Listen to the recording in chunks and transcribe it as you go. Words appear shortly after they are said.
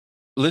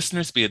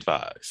Listeners be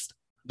advised.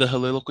 The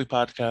Holiloquy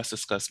podcast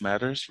discuss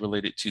matters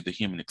related to the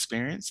human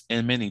experience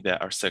and many that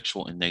are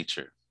sexual in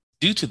nature.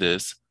 Due to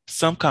this,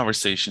 some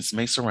conversations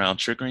may surround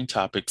triggering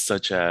topics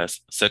such as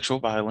sexual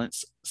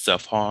violence,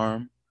 self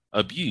harm,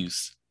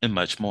 abuse, and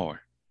much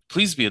more.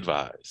 Please be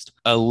advised,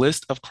 a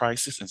list of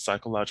crisis and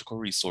psychological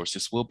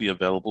resources will be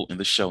available in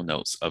the show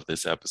notes of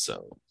this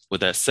episode.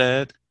 With that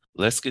said,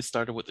 let's get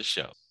started with the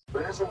show.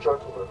 Ladies and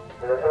gentlemen,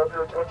 may I have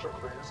your attention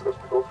please as we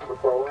go through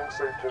the following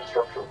safety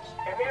instructions.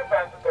 In the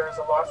event that there is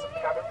a loss of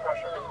cabin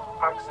pressure,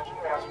 oxygen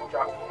mask will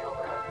drop from the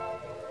overhead.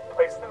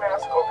 Place the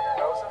mask over your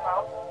nose and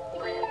mouth.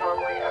 Breathe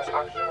normally as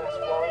oxygen is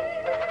flowing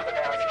even if the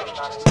mask is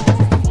not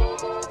inflated. Be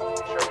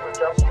sure to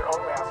adjust your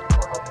own mask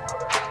before helping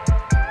others.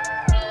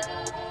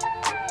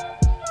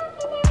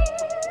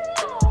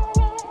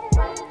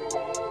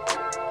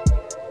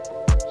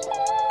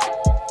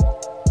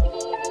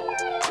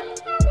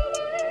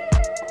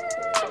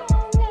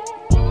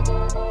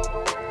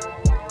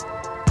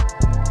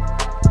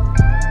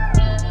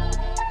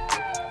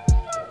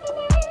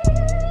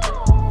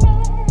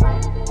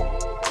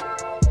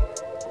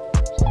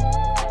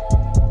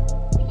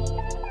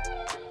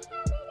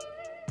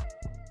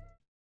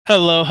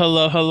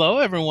 Hello,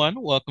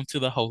 everyone. Welcome to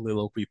the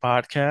Holiloquy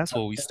podcast,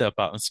 where we step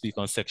out and speak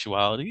on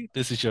sexuality.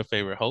 This is your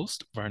favorite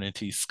host, Vernon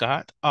T.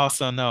 Scott,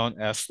 also known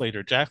as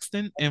Slater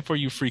Jackson, and for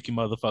you freaky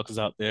motherfuckers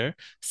out there,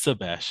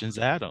 Sebastian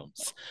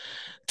Adams.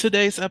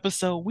 Today's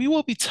episode, we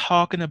will be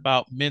talking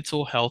about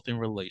mental health and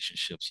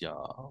relationships,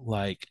 y'all.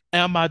 Like,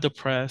 am I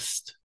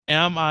depressed?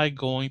 Am I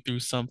going through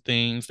some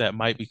things that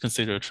might be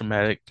considered a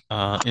traumatic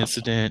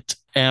incident?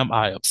 Am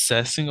I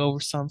obsessing over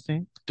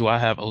something? Do I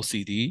have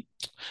OCD?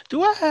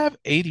 Do I have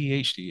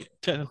ADHD?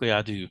 Technically,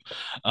 I do.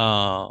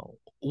 Uh,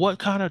 what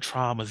kind of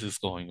traumas is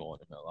going on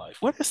in my life?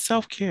 What is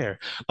self-care?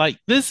 Like,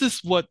 this is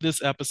what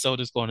this episode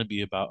is going to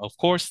be about. Of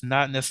course,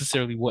 not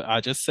necessarily what I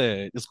just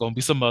said. It's going to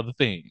be some other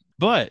thing.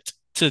 But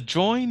to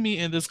join me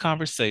in this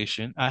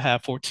conversation, I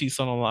have Fortis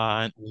on the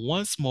line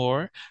once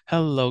more.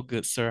 Hello,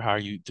 good sir. How are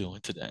you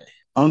doing today?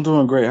 I'm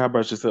doing great. How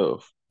about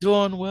yourself?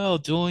 Doing well,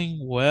 doing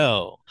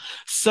well.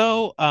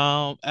 So,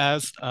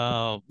 as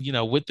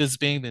with this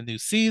being the new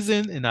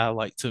season, and I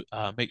like to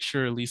make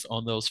sure, at least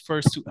on those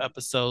first two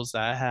episodes,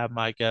 that I have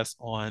my guests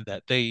on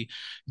that they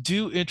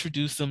do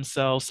introduce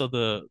themselves so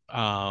the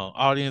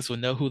audience will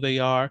know who they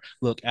are.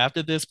 Look,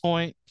 after this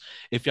point,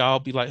 if y'all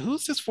be like,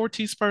 "Who's this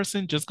Fortis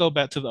person?" Just go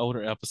back to the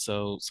older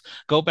episodes,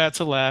 go back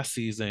to last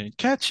season,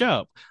 catch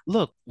up.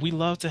 Look, we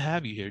love to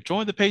have you here.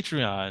 Join the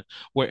Patreon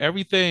where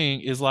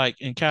everything is like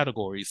in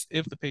categories.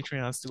 If the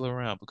Patreon's still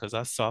around, because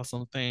I saw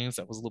some things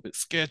that was a little bit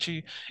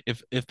sketchy.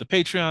 If the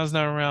Patreon's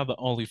not around, the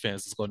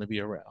OnlyFans is going to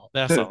be around.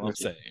 That's all I'm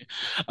saying.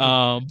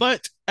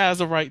 But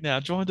as of right now,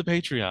 join the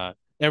Patreon.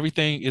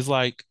 Everything is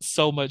like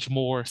so much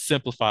more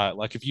simplified.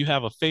 Like if you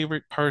have a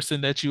favorite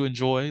person that you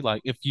enjoy,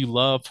 like if you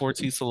love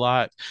Fortis a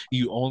lot,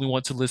 you only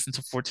want to listen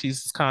to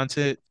Fortis's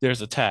content,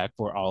 there's a tag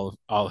for all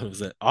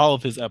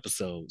of his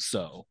episodes.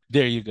 So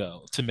there you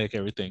go to make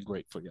everything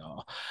great for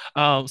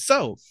y'all.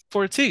 So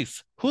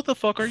Fortis, who the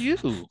fuck are you?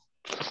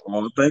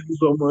 Thank you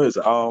so much.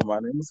 My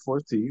name is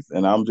Fortis,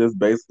 and I'm just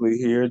basically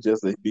here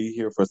just to be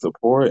here for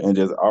support and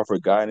just offer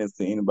guidance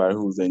to anybody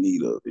who's in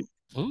need of it.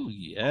 Oh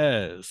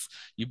yes,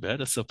 you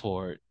better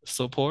support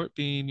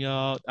beam,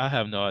 y'all. I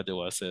have no idea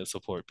why I said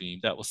support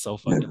beam. That was so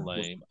fucking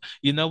lame.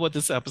 You know what?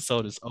 This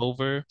episode is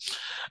over.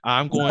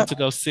 I'm going to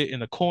go sit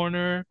in a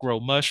corner,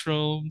 grow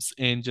mushrooms,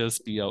 and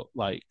just be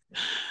like,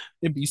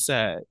 and be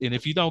sad. And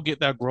if you don't get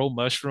that grow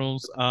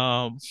mushrooms,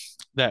 like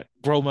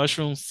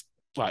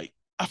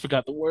I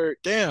forgot the word.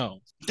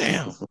 Damn.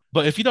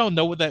 But if you don't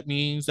know what that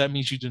means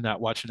you do not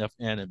watch enough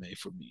anime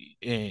for me,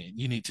 and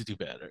you need to do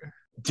better.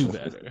 Do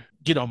better.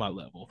 Get on my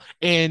level.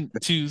 And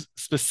to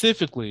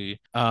specifically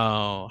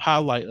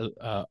highlight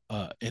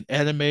an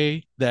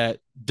anime that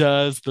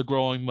does the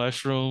growing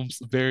mushrooms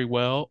very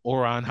well,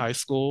 Ouran High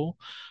School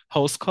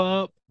Host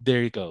Club.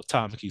 There you go,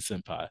 Tamaki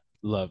Senpai.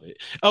 Love it.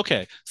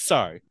 Okay,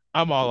 sorry.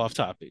 I'm all off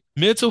topic.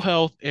 Mental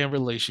health and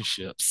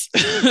relationships.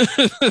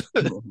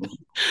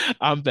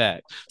 I'm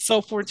back.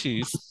 So,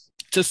 Fortis,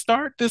 to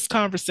start this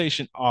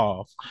conversation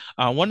off,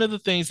 one of the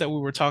things that we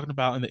were talking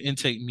about in the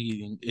intake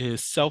meeting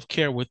is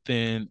self-care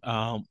within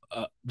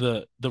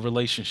the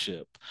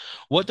relationship.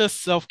 What does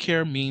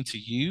self-care mean to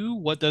you?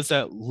 What does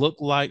that look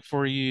like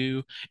for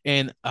you?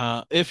 And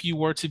if you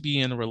were to be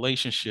in a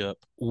relationship,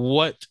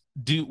 will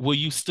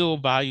you still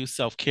value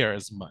self-care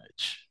as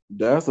much?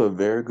 That's a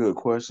very good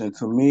question.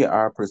 To me,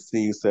 I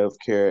perceive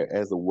self-care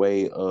as a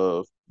way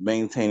of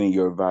maintaining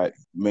your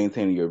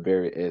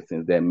very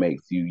essence that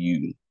makes you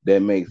you,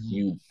 that makes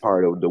you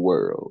part of the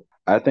world.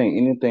 I think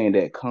anything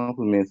that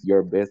complements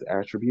your best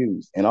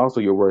attributes and also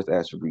your worst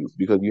attributes,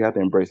 because you have to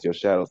embrace your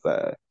shadow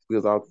side.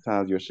 Because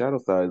oftentimes your shadow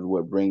side is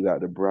what brings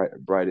out the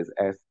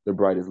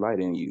brightest light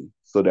in you.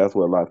 So that's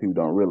what a lot of people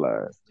don't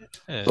realize.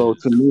 So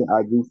to Yes. me,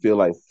 I do feel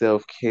like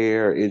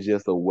self-care is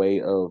just a way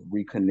of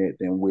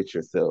reconnecting with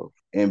yourself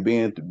and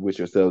being with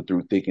yourself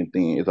through thick and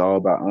thin. It's all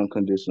about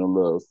unconditional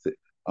love,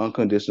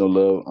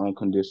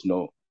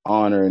 unconditional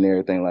honor and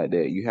everything like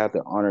that. You have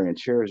to honor and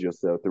cherish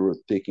yourself through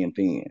thick and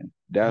thin.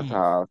 That's Mm.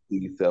 how I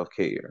see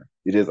self-care.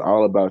 It is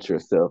all about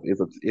yourself.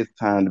 It's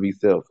time to be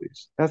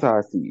selfish. That's how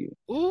I see it.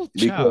 Ooh,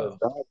 Because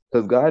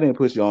child. God didn't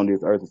put you on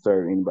this earth to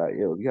serve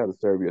anybody else. You have to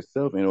serve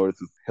yourself in order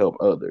to help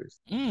others.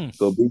 Mm.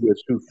 So be your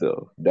true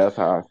self. That's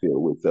how I feel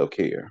with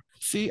self-care.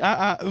 See,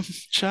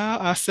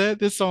 child, I said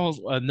this on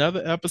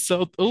another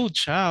episode. Oh,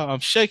 child, I'm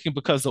shaking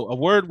because a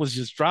word was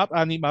just dropped.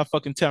 I need my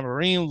fucking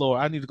tambourine, Lord.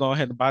 I need to go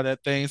ahead and buy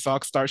that thing so I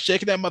can start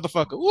shaking that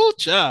motherfucker. Oh,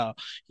 child,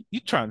 you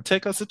trying to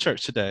take us to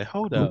church today?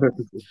 Hold up.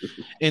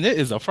 And it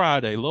is a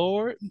Friday,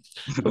 Lord.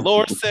 The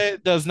Lord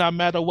said, does not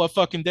matter what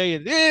fucking day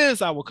it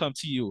is, I will come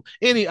to you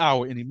any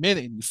hour, any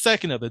minute, any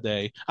second of the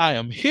day. I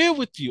am here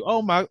with you.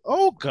 Oh my,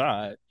 oh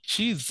God,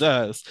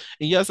 Jesus.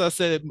 And yes, I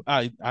said,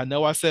 I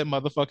know I said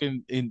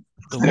motherfucking in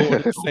the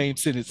Lord in the same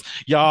sentence.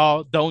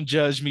 Y'all don't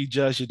judge me,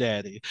 judge your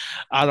daddy.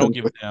 I don't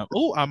give a damn.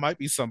 Oh, I might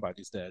be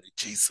somebody's daddy.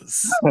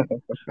 Jesus.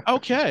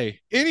 Okay.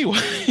 Anyway,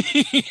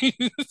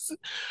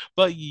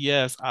 but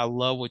yes, I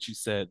love what you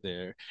said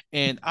there,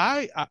 and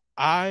I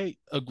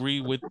agree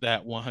with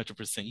that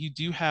 100%. You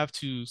do have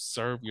to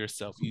serve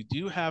yourself. You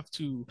do have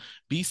to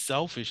be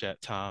selfish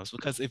at times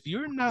because if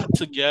you're not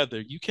together,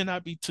 you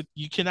cannot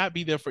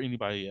be there for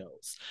anybody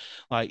else.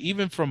 Like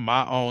even from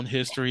my own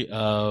history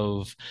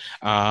of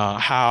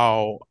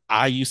how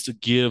I used to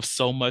give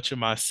so much of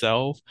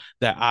myself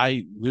that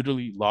I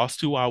literally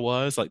lost who I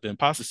was. Like the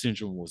imposter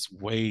syndrome was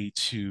way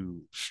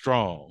too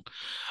strong.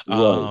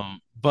 Right,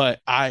 But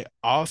I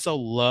also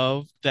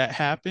love that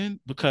happened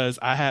because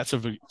I had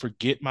to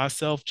forget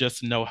myself just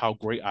to know how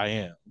great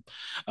I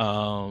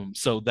am.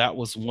 So that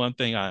was one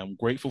thing I am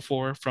grateful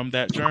for from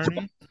that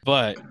journey.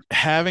 But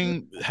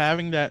having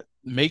that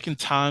making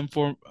time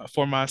for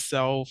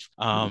myself,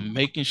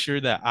 making sure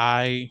that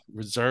I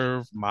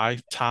reserve my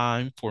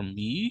time for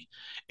me,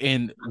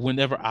 and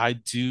whenever I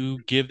do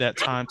give that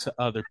time to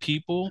other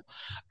people,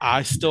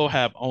 I still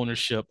have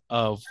ownership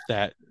of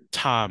that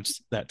time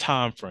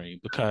frame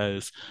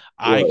because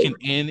I right. can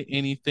end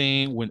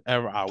anything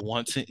whenever I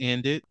want to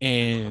end it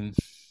and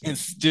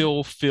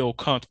still feel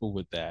comfortable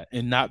with that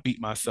and not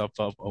beat myself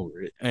up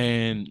over it.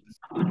 And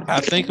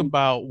I think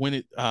about when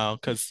it,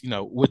 because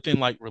within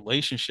like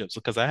relationships,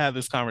 because I had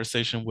this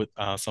conversation with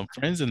some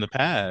friends in the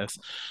past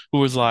who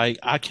was like,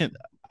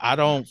 I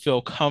don't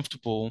feel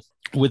comfortable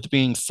with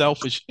being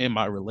selfish in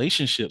my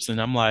relationships,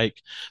 and I'm like,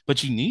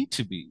 but you need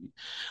to be.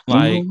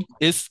 Like, Hmm.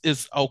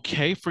 it's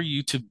okay for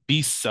you to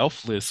be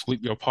selfless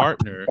with your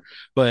partner,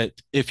 but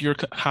if you're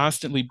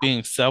constantly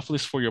being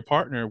selfless for your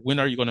partner, when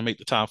are you going to make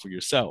the time for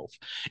yourself?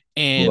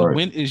 And Right,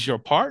 when is your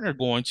partner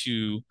going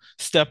to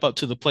step up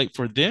to the plate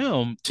for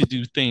them to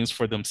do things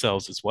for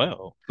themselves as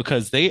well?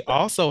 Because they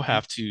also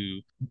have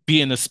to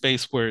be in a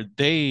space where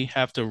they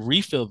have to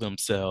refill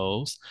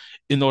themselves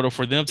in order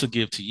for them to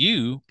give to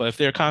you. But if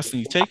they're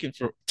constantly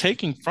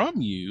taking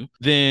from you,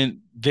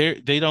 then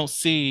they don't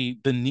see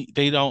the need,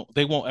 they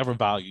won't ever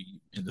value you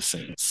in the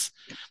sense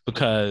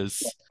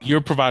because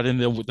you're providing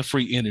them with the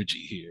free energy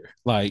here.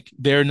 Like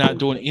they're not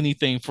doing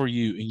anything for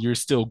you and you're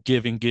still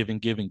giving, giving,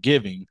 giving,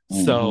 giving.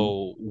 hmm,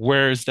 So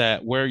where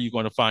are you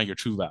going to find your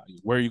true value?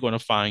 Where are you going to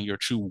find your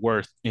true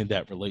worth in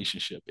that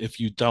relationship if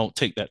you don't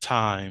take that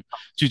time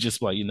to just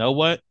be like, you know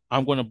what?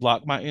 I'm going to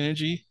block my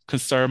energy,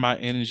 conserve my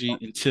energy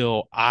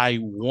until I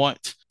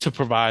want to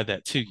provide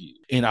that to you.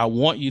 And I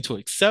want you to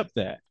accept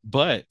that.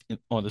 But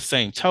on the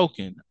same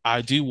token,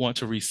 I do want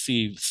to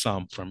receive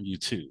some from you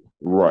too.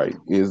 right.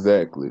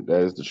 Exactly.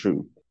 That is the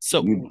truth.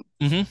 So, You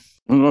mhm.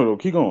 no, no,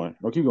 keep going.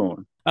 No, keep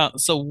going.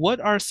 So what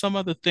are some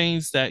of the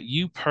things that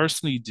you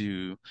personally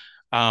do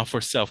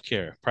for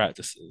self-care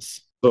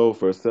practices? So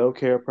for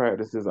self-care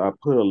practices, I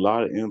put a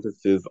lot of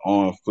emphasis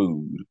on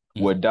food.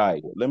 Mm, With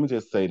diet, let me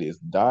just say this.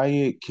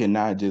 Diet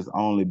cannot just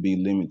only be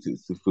limited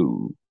to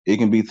food. It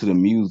can be to the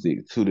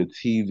music, to the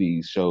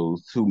TV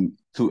shows,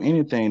 to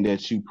anything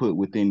that you put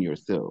within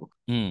yourself.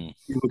 mm,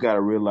 People got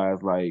to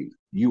realize like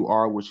you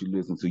are what you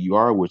listen to, you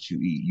are what you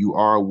eat, you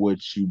are what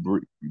you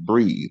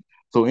breathe.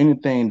 So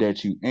anything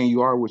that you and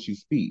you are what you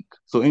speak.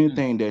 So mm,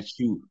 anything that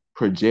you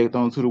project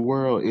onto the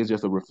world is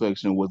just a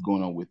reflection of what's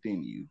going on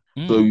within you.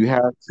 So mm, you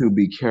have to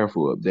be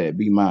careful of that.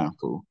 Be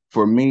mindful.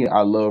 For me,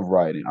 I love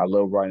writing. I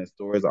love writing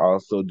stories. I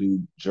also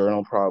do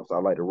journal prompts. I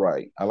like to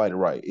write. I like to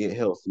write. It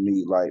helps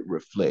me like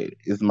reflect.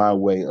 It's my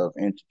way of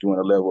doing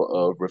a level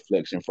of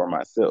reflection for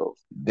myself.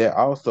 That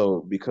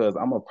also because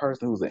I'm a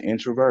person who's an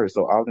introvert,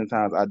 so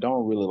oftentimes I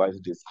don't really like to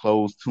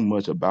disclose too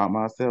much about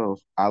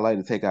myself. I like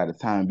to take out the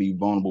time, be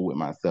vulnerable with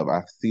myself.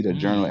 I see the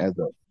journal mm, as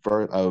a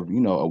first of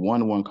a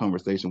one-on-one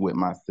conversation with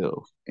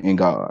myself and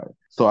God.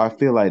 So I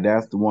feel like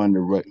that's the one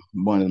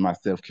of my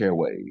self-care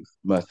ways,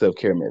 my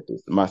self-care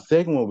methods. My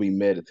second one will be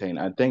meditating.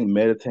 I think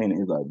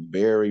meditating is a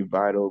very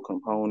vital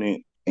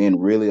component in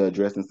really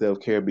addressing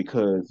self-care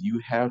because you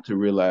have to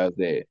realize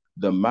that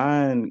the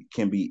mind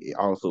can be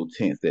also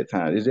tense at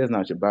times. It's just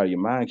not your body. Your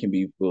mind can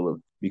be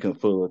become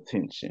full of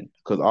tension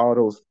because all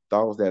those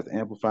thoughts that's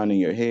amplifying in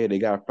your head, they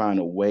gotta find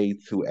a way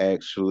to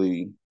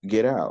actually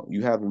get out.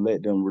 You have to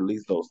let them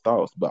release those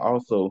thoughts, but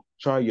also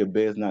try your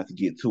best not to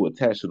get too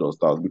attached to those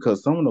thoughts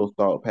because some of those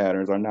thought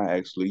patterns are not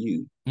actually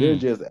you. They're Mm,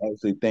 just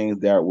actually things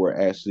that were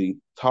actually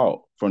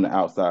taught from the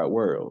outside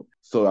world.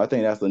 So I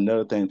think that's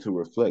another thing to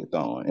reflect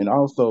on. And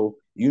also,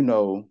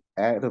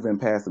 active and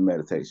passive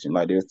meditation.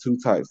 Like there's two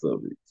types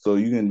of it. So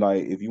you can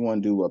like if you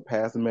want to do a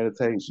passive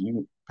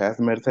meditation,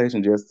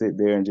 just sit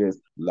there and just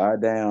lie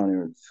down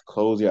and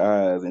close your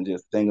eyes and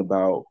just think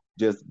about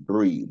just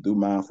breathe, do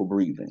mindful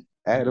breathing.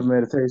 Active mm,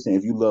 meditation,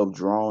 if you love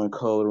drawing,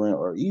 coloring,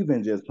 or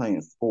even just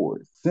playing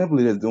sports,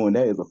 simply just doing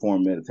that is a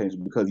form of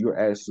meditation because you're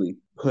actually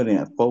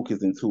putting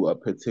focus into a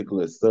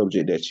particular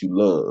subject that you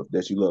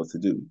love to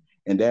do.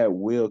 And that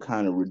will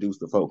kind of reduce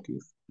the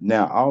focus.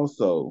 Now,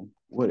 also,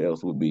 what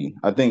else would be?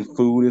 I think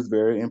food is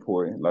very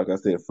important. Like I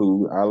said,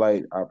 food.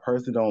 I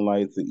personally don't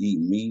like to eat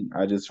meat.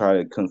 I just try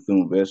to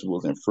consume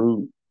vegetables and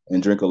fruit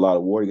and drink a lot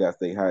of water. You gotta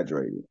stay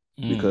hydrated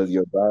mm. because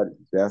your body,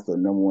 that's the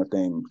number one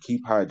thing.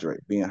 Keep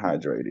being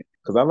hydrated.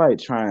 Because I like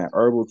trying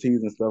herbal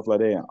teas and stuff like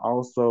that. And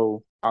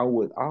also, I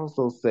would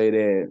also say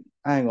that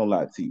I ain't gonna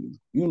lie to you.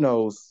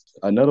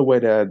 Another way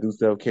that I do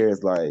self care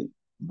is like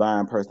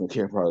buying personal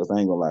care products. I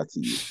ain't gonna lie to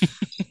you.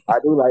 I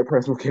do like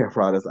personal care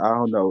products. I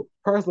don't know.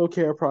 Personal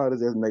care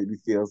products just make me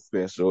feel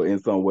special in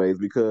some ways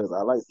because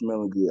I like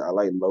smelling good. I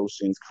like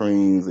lotions,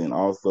 creams, and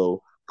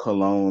also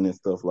cologne and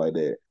stuff like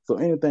that. So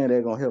anything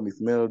that's gonna help me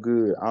smell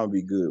good, I'll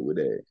be good with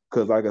that.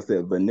 Cause like I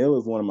said, vanilla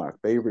is one of my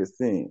favorite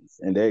scents,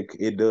 and that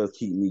it does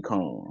keep me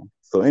calm.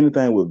 So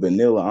anything with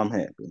vanilla, I'm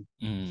happy.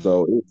 Mm.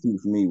 So it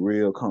keeps me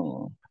real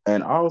calm.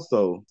 And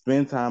also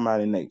spend time out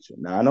in nature.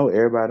 Now I know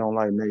everybody don't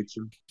like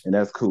nature, and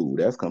that's cool.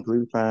 That's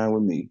completely fine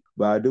with me.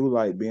 But I do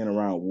like being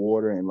around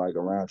water and like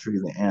around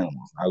trees and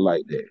animals. I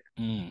like that.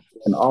 Mm.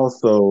 And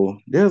also,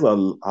 there's a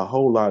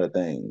whole lot of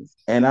things.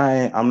 And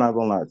I'm not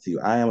gonna lie to you,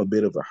 I am a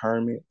bit of a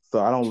hermit, so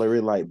I don't really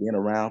like being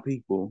around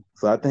people.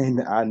 So I think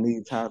that I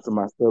need time to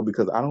myself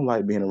because I don't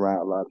like being around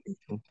a lot of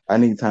people. I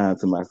need time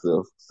to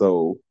myself.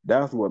 So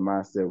that's what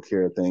my self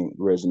care thing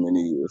regimen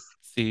is.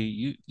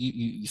 See,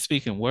 you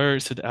speaking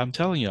words to I'm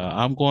telling you,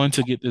 I'm going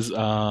to get this.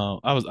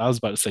 I was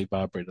about to say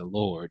vibrator,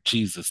 Lord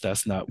Jesus.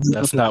 That's not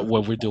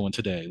what we're doing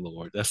today,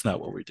 Lord. That's not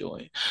what we're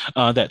doing.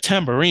 That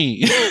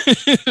tambourine.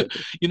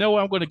 You know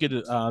what? I'm going to get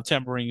a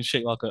tambourine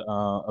shaped like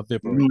a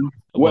vibrator. Mhm.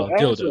 Well, Well,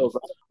 actually,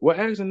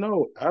 dildo.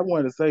 no. I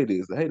wanted to say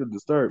this. I hate to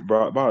disturb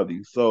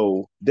body.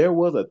 So there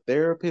was a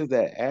therapist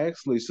that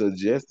actually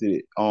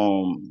suggested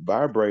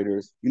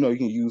vibrators. You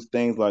can use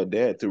things like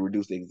that to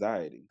reduce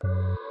anxiety.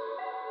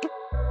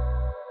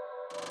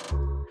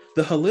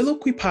 The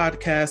Holiloquy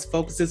podcast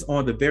focuses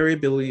on the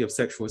variability of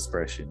sexual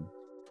expression.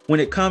 When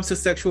it comes to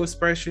sexual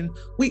expression,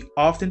 we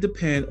often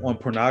depend on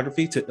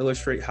pornography to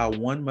illustrate how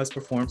one must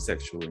perform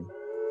sexually.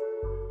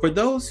 For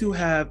those who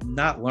have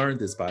not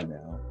learned this by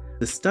now,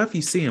 the stuff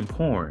you see in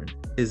porn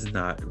is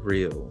not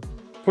real.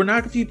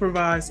 Pornography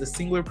provides a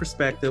singular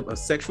perspective of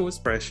sexual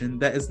expression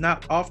that is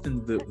not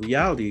often the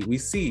reality we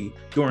see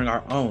during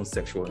our own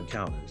sexual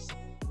encounters.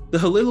 The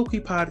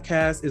Holiloquy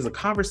podcast is a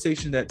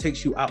conversation that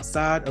takes you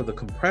outside of the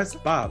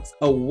compressed box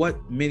of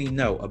what many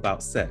know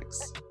about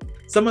sex.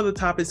 Some of the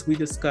topics we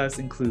discuss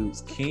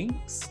includes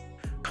kinks,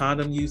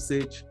 condom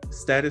usage,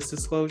 status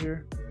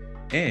disclosure,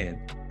 and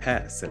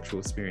past sexual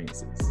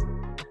experiences.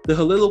 The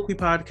Holiloquy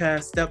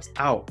podcast steps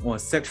out on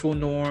sexual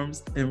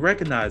norms and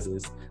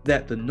recognizes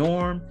that the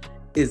norm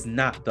is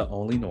not the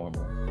only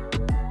normal.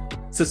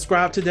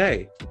 Subscribe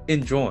today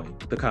and join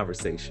the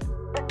conversation.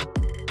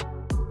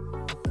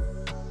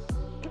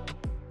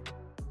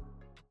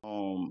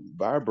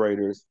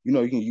 Vibrators, you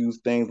can use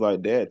things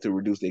like that to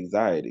reduce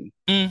anxiety,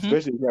 Mm-hmm.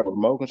 especially if you have a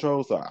remote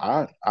control. So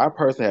I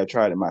personally have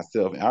tried it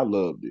myself and I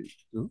loved it.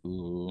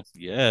 Ooh,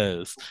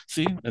 yes.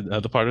 See,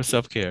 another part of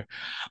self-care.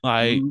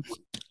 Like, Mhm.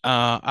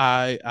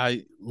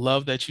 I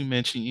love that you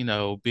mentioned,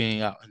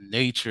 being out in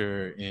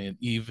nature and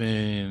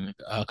even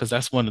because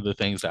that's one of the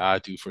things that I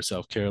do for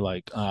self-care.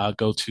 Like, I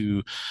go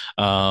to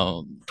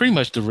pretty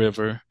much the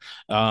river,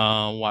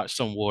 watch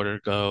some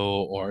water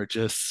go, or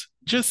just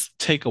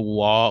take a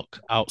walk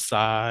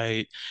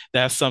outside.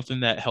 That's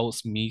something that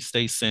helps me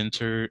stay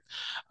centered.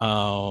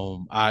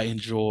 I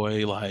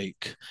enjoy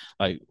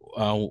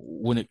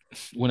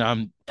when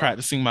I'm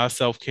practicing my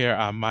self-care,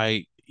 I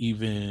might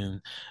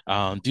even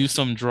do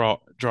some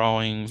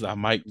drawings. I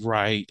might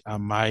write. I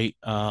might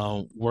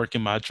work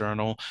in my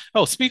journal.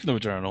 Oh, speaking of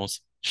journals,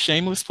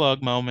 shameless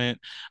plug moment.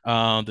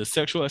 The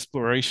Sexual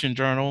Exploration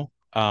Journal.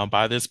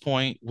 By this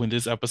point, when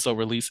this episode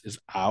release is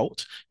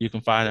out, you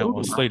can find it on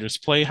Ooh. Slater's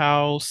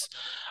Playhouse.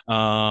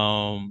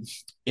 Um,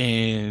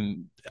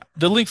 and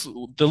the links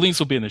will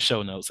be in the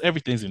show notes.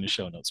 Everything's in the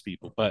show notes,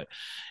 people. But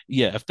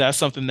yeah, if that's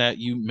something that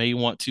you may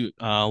want to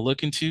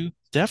look into,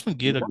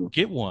 definitely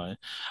get one.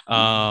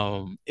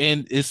 And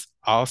it's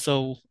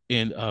also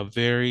in a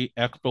very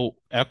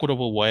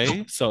equitable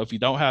way. So if you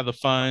don't have the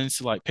funds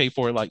to like pay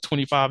for like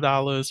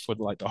 $25 for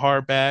like the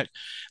hardback,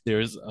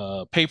 there's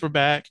a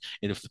paperback,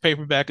 and if the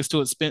paperback is too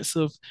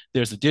expensive,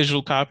 there's a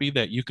digital copy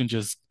that you can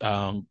just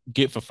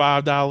get for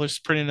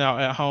 $5, print it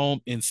out at home,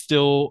 and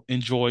still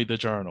enjoy the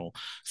journal.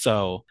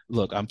 So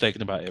look, I'm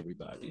thinking about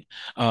everybody.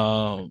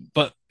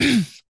 But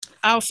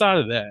outside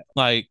of that,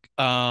 like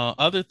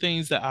other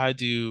things that I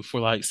do for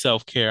like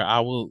self-care,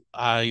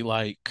 I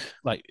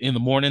like in the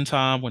morning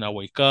time when I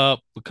wake up,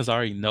 because I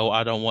already know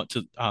I don't want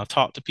to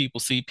talk to people,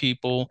 see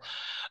people.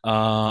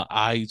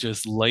 I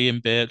just lay in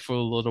bed for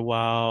a little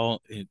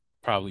while and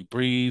probably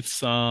breathe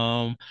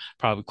some,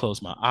 probably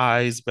close my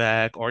eyes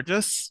back, or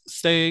just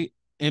stay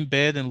in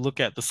bed and look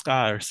at the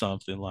sky or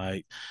something,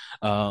 like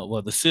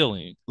well, the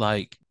ceiling.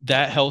 Like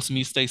that helps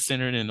me stay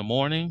centered in the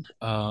morning.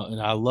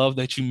 And I love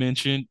that you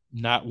mentioned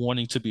not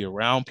wanting to be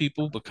around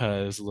people,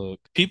 because look,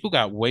 people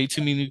got way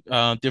too many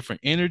different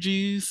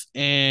energies,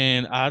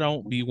 and I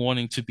don't be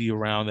wanting to be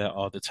around that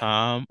all the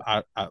time.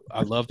 I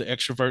love the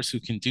extroverts who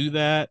can do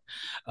that.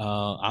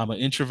 I'm an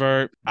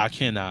introvert. I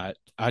cannot.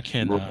 I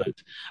cannot.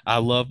 I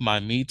love my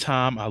me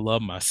time. I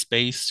love my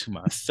space to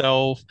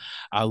myself.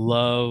 I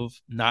love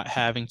not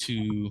having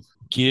to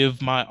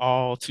give my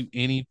all to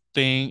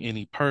anything,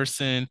 any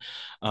person,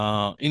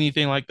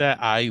 anything like that.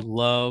 I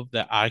love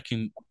that I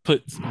can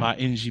put my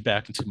energy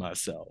back into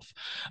myself.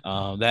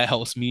 That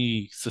helps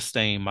me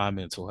sustain my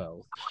mental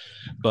health.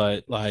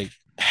 But like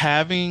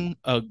having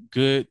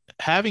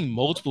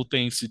multiple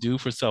things to do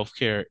for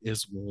self-care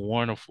is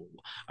wonderful.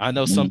 I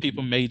know some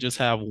people may just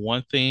have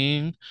one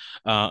thing,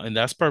 and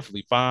that's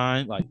perfectly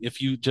fine. Like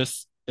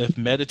if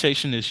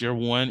meditation is your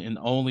one and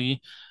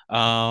only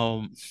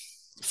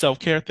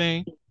self-care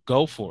thing,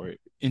 go for it.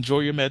 Enjoy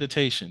your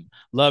meditation.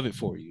 Love it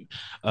for you.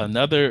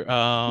 Another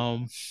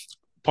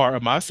part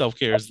of my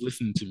self-care is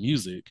listening to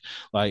music.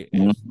 Like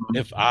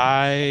if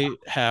I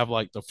have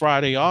like the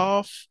Friday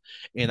off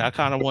and I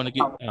kind of want to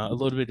get a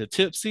little bit of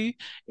tipsy,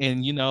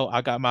 and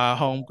I got my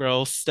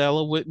homegirl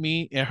Stella with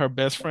me and her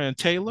best friend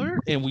Taylor,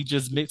 and we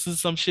just mixing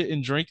some shit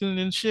and drinking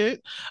and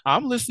shit,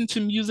 I'm listening to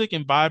music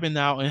and vibing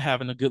out and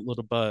having a good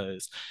little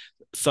buzz.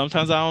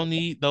 Sometimes I don't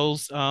need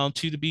those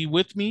two to be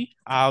with me.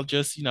 I'll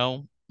just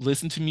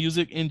listen to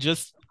music and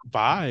just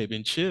vibe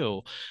and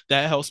chill.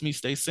 That helps me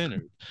stay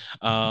centered.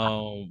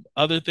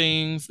 Other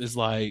things is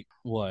like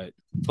what,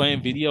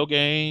 playing video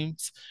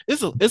games.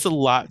 It's a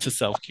lot to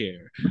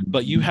self-care,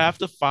 but you have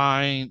to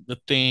find the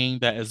thing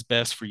that is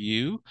best for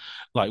you.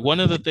 Like one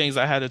of the things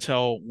I had to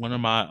tell one of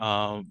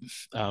my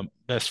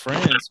best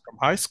friends from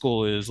high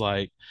school is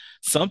like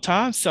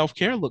sometimes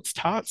self-care looks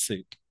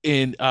toxic,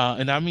 and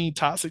I mean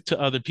toxic to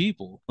other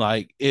people.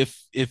 Like if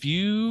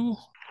you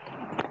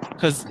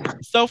because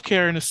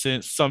self-care in a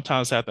sense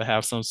sometimes have to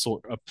have some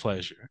sort of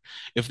pleasure.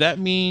 If that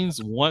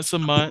means once a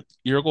month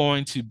you're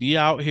going to be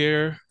out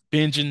here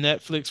binging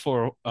Netflix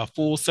for a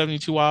full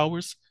 72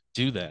 hours,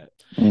 do that.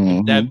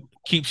 If that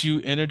keeps you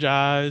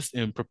energized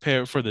and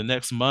prepared for the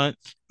next month,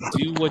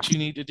 do what you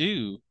need to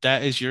do.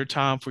 That is your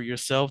time for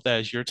yourself. That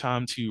is your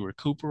time to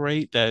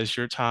recuperate. That is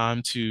your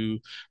time to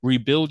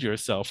rebuild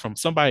yourself. From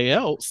somebody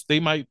else, they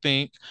might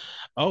think,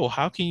 oh,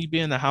 how can you be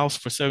in the house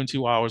for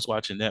 72 hours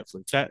watching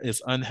Netflix? That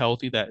is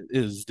unhealthy. That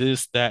is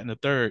this, that, and the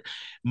third.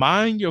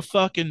 Mind your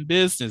fucking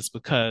business,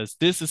 because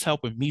this is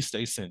helping me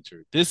stay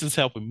centered. This is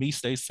helping me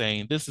stay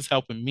sane. This is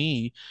helping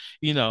me,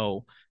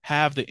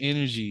 have the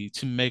energy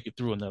to make it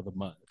through another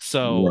month.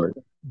 So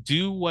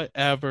do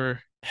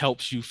whatever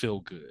helps you feel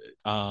good.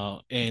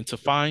 And to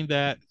find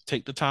that,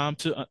 take the time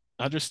to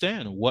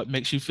understand what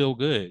makes you feel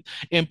good.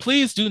 And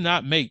please do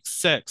not make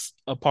sex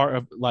a part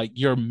of like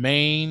your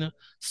main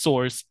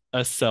source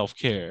of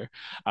self-care.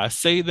 I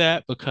say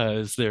that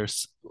because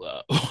there's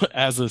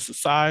as a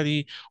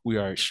society, we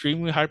are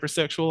extremely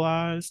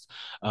hypersexualized,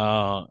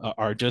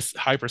 are just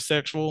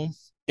hypersexual.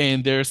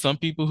 And there are some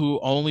people who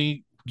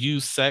only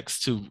use sex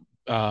to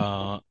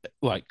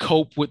like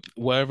cope with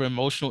whatever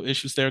emotional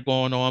issues they're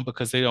going on,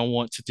 because they don't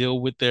want to deal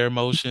with their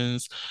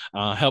emotions,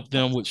 help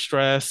them with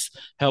stress,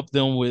 help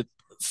them with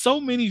so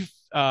many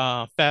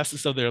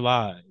facets of their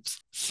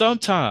lives.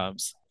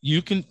 Sometimes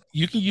you can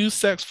use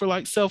sex for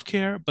like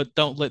self-care, but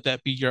don't let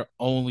that be your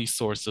only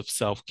source of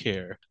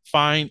self-care.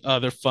 Find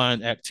other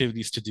fun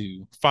activities to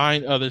do.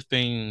 Find other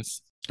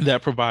things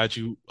that provide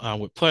you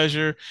with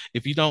pleasure.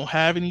 If you don't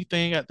have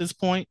anything at this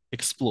point,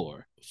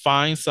 explore.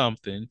 Find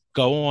something.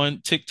 Go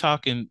on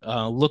TikTok and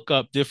look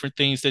up different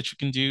things that you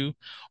can do,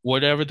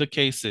 whatever the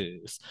case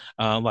is.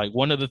 Like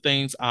one of the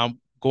things I'm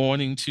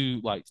going into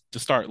like to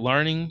start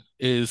learning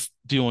is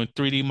doing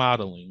 3D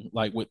modeling,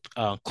 like with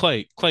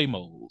clay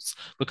molds,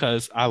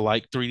 because I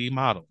like 3D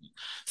modeling.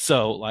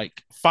 So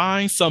like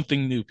find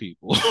something new,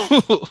 people.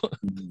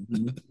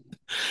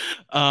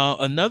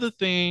 Another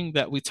thing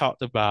that we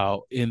talked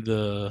about in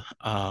the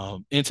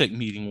intake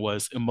meeting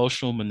was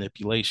emotional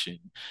manipulation,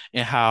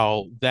 and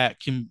how that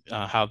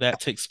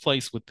takes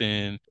place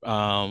within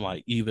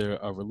like either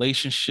a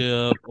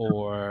relationship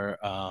or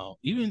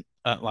even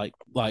like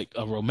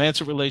a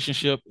romantic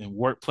relationship in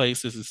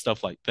workplaces and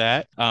stuff like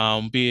that.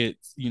 Be it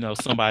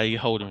somebody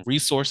holding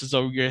resources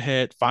over your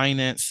head,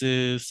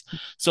 finances.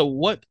 So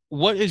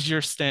what is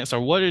your stance,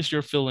 or what is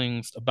your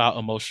feelings about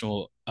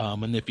emotional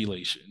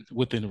manipulation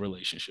within a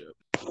relationship?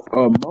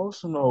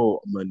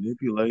 Emotional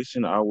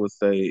manipulation, I would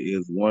say,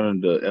 is one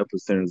of the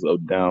epicenters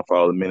of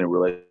downfall of many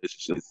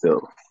relationships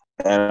itself.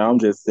 And I'm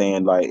just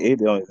saying, like, it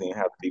don't even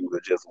have to be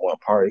with just one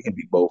party. It can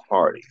be both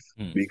parties.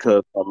 Mm,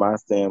 Because from my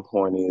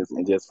standpoint is,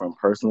 and just from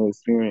personal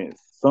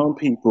experience, some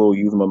people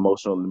use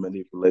emotional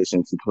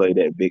manipulation to play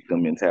that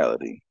victim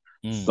mentality.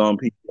 mm, Some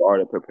people are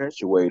the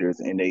perpetuators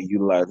and they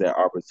utilize that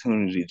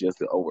opportunity just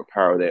to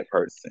overpower that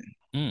person.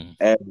 mm,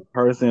 As a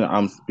person,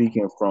 I'm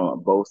speaking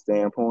from both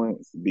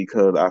standpoints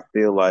because I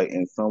feel like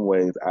in some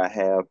ways I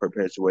have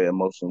perpetuated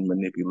emotional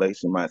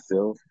manipulation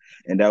myself,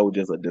 and that was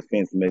just a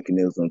defense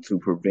mechanism to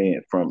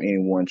prevent from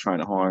anyone trying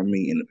to harm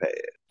me in the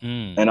past.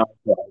 mm, And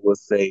also, I would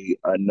say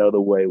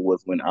another way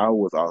was when I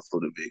was also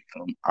the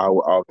victim. I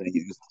would often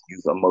use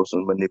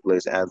emotional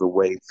manipulation as a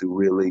way to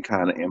really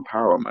kind of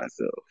empower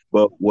myself.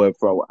 But what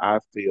from I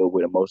feel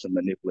with emotional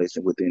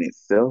manipulation within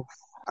itself,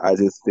 I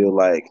just feel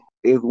like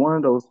it's one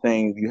of those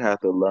things you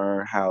have to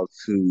learn how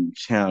to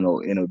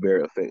channel in a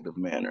very effective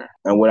manner.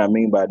 And what I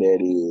mean by that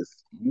is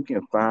you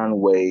can find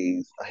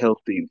ways,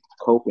 healthy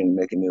coping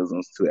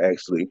mechanisms to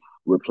actually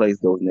replace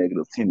those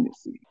negative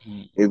tendencies.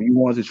 mm, If you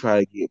want to try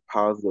to get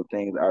positive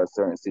things out of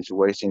certain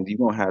situations, you're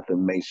gonna have to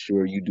make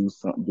sure you do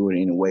it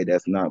in a way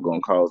that's not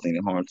gonna cause any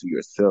harm to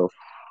yourself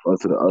or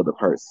to the other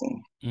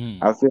person. mm,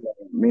 I feel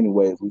like in many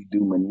ways we do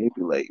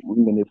manipulate.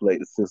 We manipulate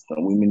the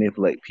system. We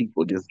manipulate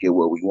people just get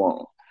what we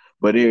want.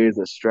 But there is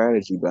a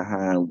strategy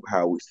behind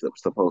how we're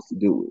supposed to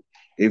do it.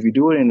 If you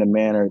do it in a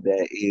manner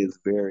that is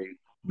very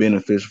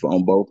beneficial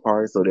on both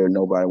parties, so there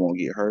nobody won't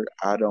get hurt,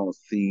 I don't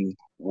see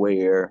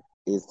where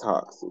it's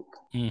toxic.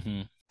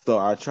 mhm, So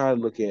I try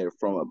to look at it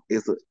from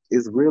it's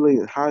really,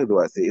 how do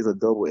I say it? It's a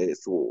double-edged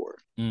sword.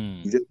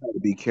 mm. You just have to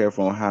be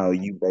careful on how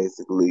you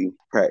basically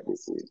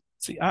practice it.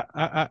 See,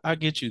 I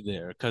get you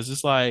there, because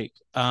it's like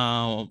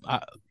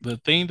the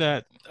thing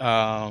that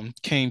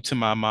came to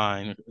my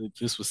mind.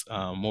 This was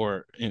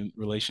more in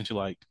relation to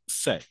like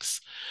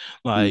sex.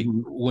 Like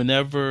Hmm.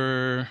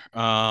 whenever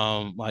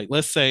like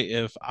let's say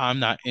if I'm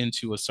not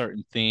into a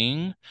certain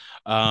thing,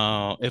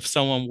 if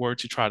someone were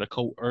to try to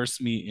coerce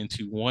me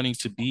into wanting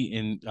to be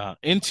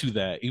into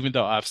that, even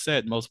though I've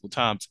said multiple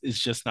times it's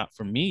just not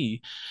for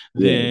me,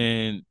 Right.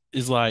 then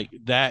is like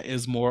that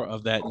is more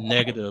of that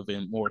negative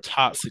and more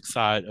toxic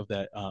side of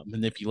that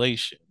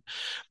manipulation.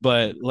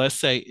 But let's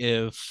say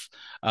if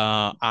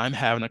I'm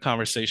having a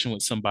conversation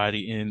with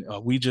somebody and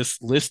we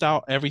just list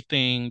out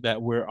everything that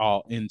we're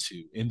all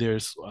into, and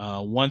there's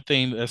one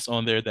thing that's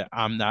on there that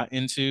I'm not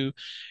into,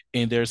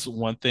 and there's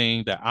one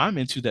thing that I'm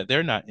into that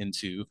they're not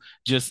into,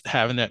 just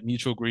having that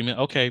mutual agreement.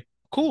 Okay,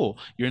 cool.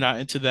 You're not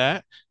into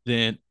that,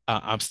 then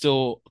I'm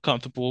still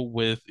comfortable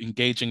with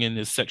engaging in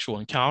this sexual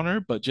encounter,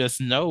 but just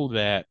know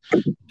that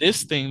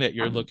this thing that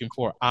you're looking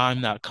for,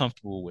 I'm not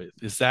comfortable with.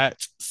 Is that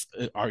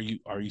are you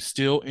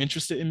still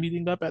interested in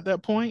meeting up at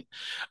that point?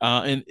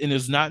 And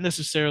it's not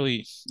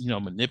necessarily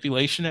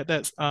manipulation at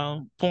that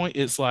point.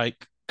 It's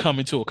like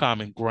coming to a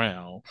common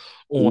ground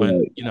on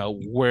Right.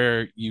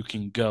 where you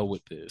can go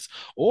with this.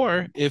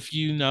 Or if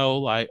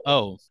like,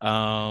 oh,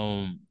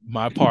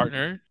 my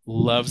partner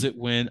loves it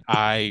when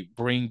I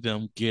bring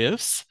them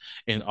gifts,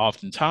 and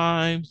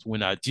oftentimes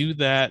when I do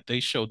that,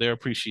 they show their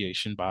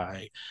appreciation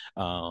by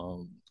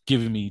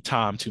giving me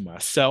time to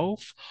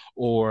myself,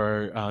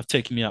 or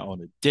taking me out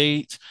on a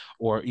date,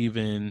 or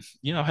even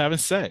having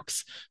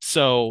sex.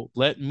 So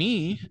let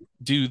me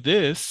do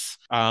this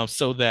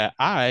so that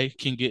I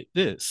can get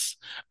this.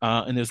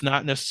 And it's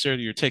not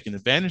necessarily you're taking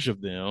advantage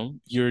of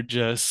them. You're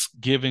just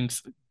giving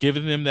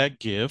them that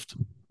gift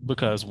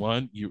because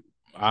one,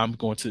 I'm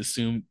going to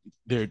assume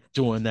they're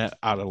doing that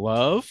out of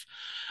love.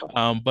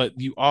 But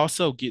you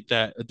also get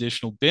that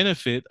additional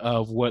benefit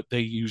of what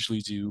they usually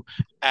do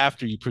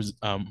after you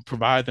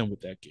provide them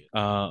with that gift.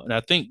 And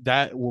I think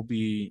that will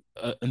be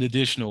an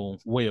additional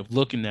way of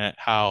looking at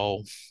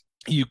how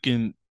you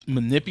can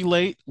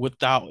manipulate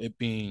without it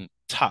being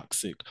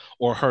toxic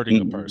or hurting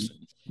a Mhm. person.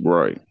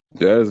 Right.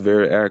 That is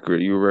very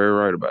accurate. You're very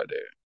right about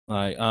that.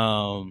 Like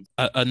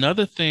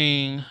another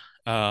thing,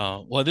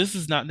 well, this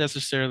is not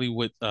necessarily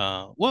with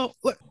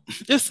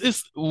this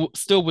is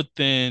still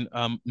within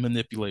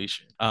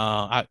manipulation.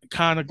 I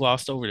kind of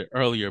glossed over it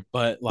earlier,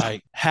 but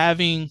like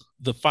having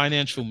the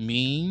financial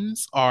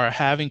means or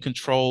having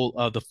control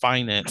of the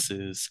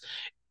finances,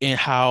 and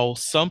how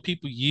some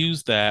people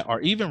use that, or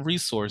even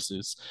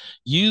resources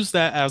use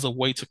that as a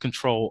way to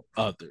control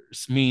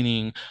others,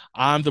 meaning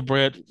I'm the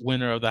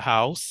breadwinner of the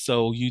house,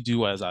 so you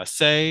do as I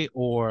say,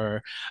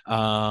 or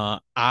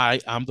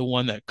I'm the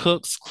one that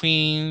cooks,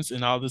 cleans,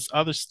 and all this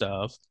other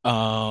stuff,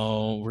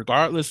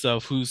 regardless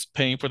of who's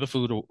paying for the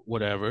food or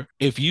whatever.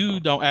 If you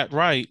don't act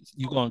right,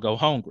 you're gonna go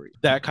hungry,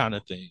 that kind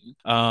of thing.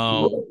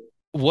 Right.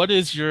 What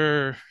is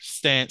your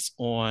stance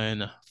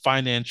on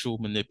financial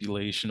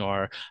manipulation,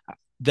 or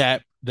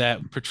that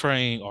that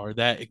portraying or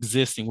that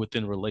existing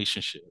within a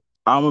relationship?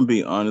 I'm gonna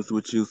be honest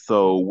with you.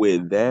 So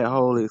with that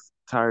whole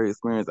entire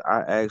experience,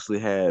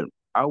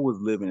 I was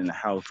living in a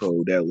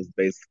household that was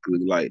basically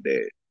like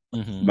that.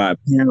 Mm-hmm. My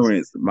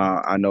parents,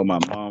 I know my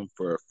mom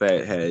for a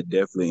fact had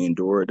definitely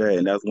endured that,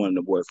 and that's one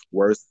of the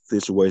worst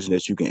situations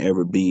that you can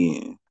ever be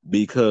in,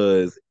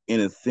 because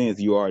in a sense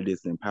you are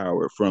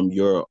disempowered from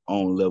your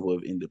own level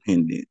of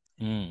independence.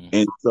 Mm.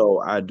 And so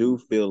I do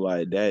feel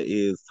like that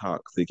is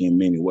toxic in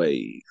many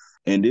ways.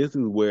 And this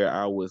is where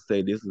I would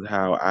say this is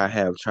how I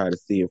have tried to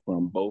see it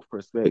from both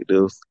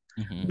perspectives,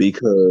 Mm-hmm.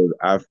 because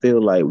I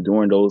feel like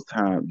during those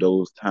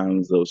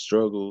times of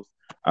struggles,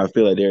 I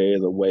feel like there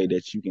is a way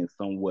that you can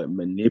somewhat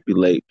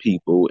manipulate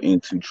people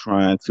into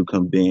trying to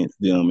convince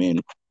them in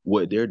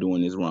what they're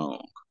doing is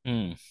wrong.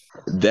 Mm.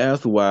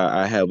 That's why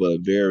I have a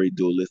very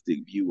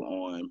dualistic view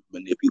on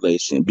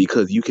manipulation,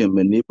 because you can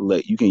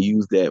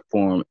use that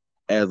form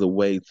as a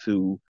way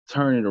to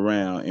turn it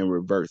around and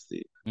reverse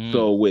it. Mm.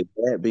 So, with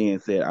that being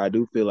said, I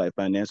do feel like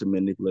financial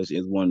manipulation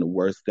is one of the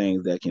worst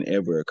things that can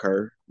ever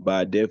occur, but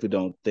I definitely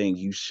don't think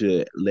you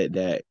should let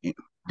that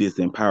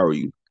disempower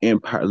you.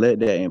 Let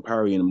that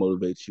empower you and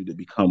motivate you to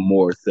become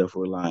more self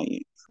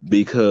reliant,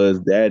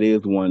 because that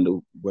is one of the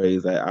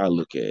ways that I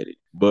look at it.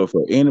 But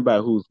for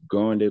anybody who's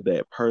going to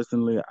that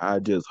personally, I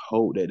just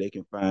hope that they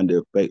can find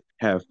their faith,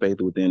 have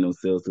faith within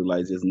themselves to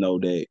like just know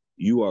that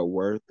you are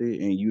worth it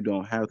and you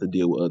don't have to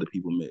deal with other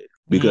people's mess.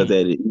 Because Mm.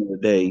 at the end of the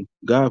day,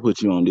 God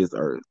put you on this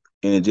earth.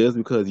 And just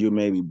because you're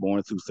maybe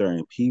born to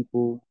certain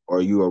people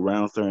or you're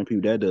around certain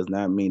people, that does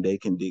not mean they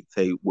can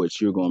dictate what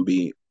you're going to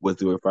be,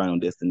 what's your final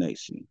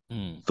destination.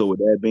 Mm. So with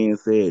that being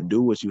said,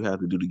 do what you have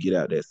to do to get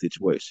out of that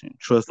situation.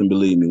 Trust and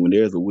believe me, when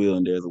there's a will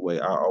and there's a way,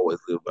 I always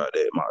live by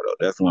that motto.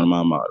 That's one of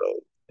my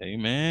mottos.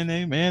 Amen,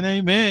 amen,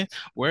 amen.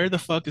 Where the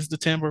fuck is the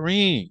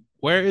tambourine?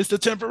 Where is the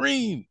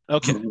tambourine?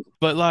 Okay.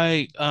 But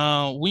like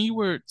when you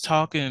were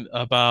talking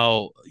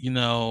about,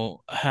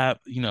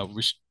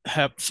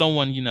 have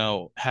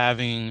someone,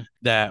 having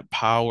that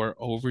power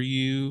over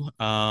you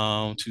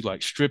to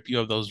like strip you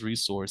of those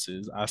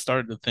resources, I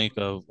started to think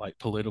of like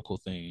political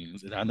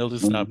things. And I know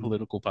this is not a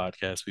political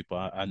podcast, people.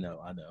 I know,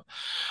 I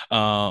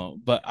know.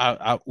 But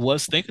I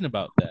was thinking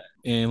about that.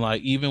 And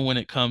like even when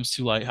it comes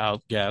to like how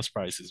gas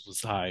prices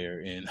was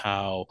higher and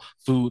how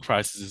food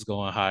prices is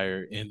going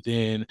higher, and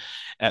then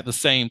at the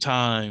same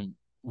time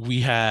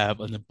we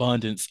have an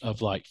abundance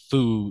of like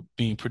food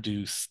being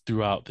produced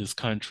throughout this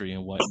country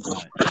and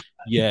whatnot.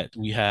 Yet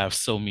we have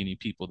so many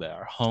people that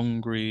are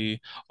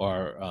hungry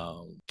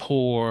or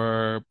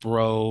poor,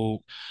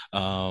 broke,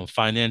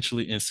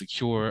 financially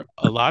insecure,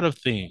 a lot of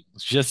things,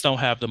 just don't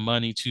have the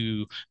money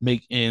to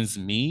make ends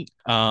meet.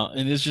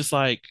 And it's just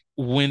like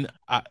when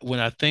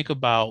I think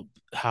about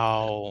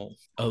how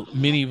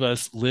many of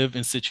us live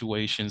in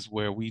situations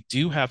where we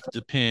do have to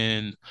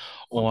depend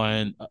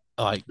on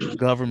like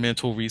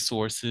governmental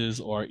resources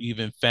or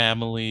even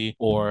family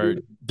or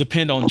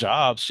depend on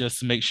jobs just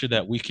to make sure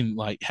that we can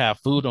like have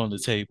food on the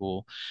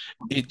table.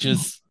 It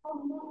just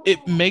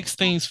it makes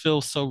things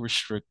feel so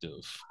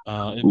restrictive.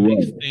 It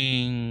makes Right.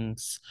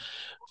 things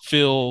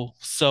feel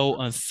so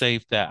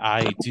unsafe that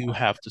I do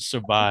have to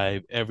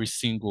survive every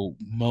single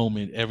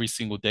moment, every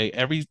single day.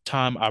 Every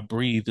time I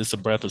breathe, it's a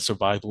breath of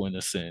survival in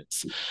a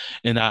sense.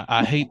 And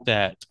I hate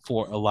that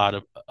for a lot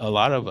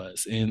of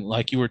us. And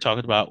like you were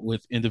talking about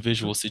with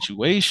individual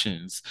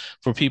situations,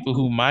 for people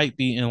who might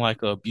be in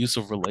like an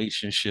abusive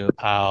relationship,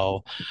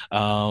 how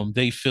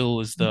they feel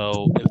as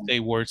though if they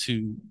were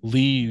to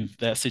leave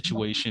that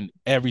situation,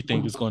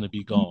 everything is going to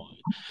be gone.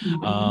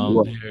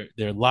 Right.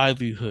 Their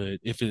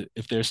livelihood,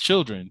 if there's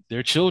children,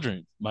 their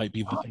children might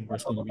be the thing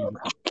that's going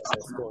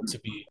to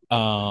be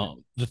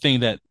the thing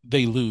that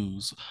they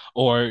lose,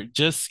 or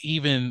just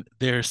even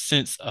their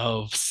sense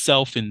of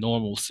self and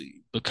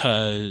normalcy,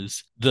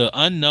 because the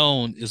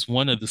unknown is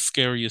one of the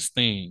scariest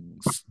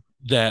things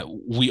that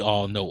we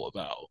all know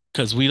about,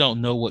 because we don't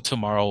know what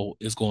tomorrow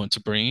is going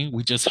to bring.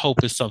 We just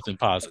hope it's something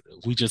positive.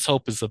 We just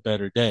hope it's a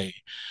better day,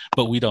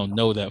 but we don't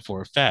know that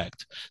for a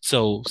fact.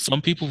 So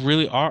some people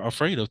really are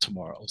afraid of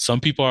tomorrow. Some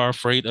people are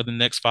afraid of the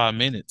next 5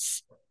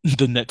 minutes,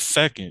 the next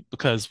second,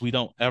 because we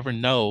don't ever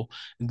know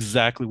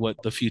exactly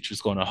what the future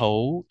is going to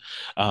hold.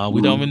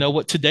 We don't even Mhm. know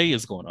what today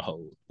is going to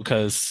hold,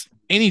 because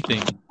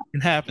anything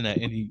can happen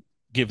at any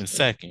given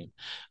second.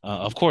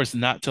 Of course,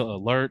 not to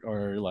alert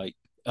or like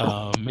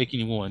make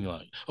anyone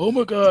like, oh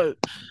my God.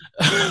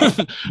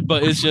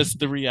 But it's just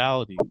the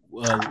reality.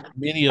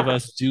 Many of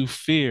us do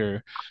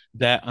fear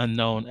that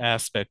unknown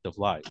aspect of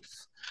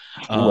life.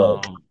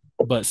 Right.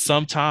 But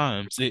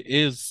sometimes it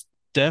is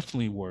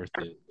definitely worth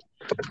it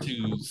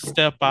to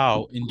step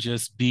out and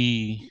just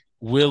be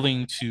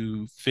willing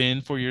to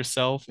fend for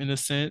yourself in a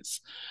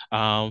sense,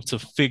 to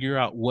figure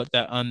out what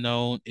that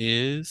unknown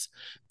is,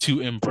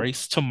 to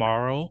embrace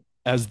tomorrow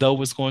as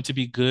though it's going to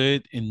be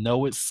good and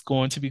know it's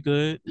going to be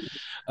good.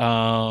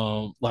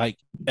 Like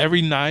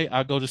every night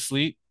I go to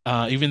sleep,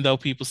 even though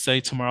people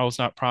say tomorrow's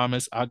not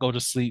promised, I go to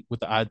sleep with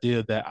the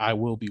idea that I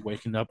will be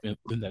waking up in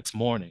the next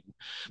morning.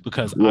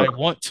 because I Right.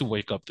 want to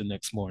wake up the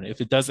next morning.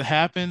 If it doesn't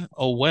happen,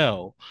 oh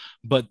well.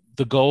 But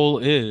the goal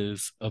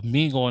is of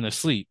me going to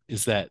sleep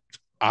is that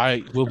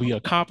I will be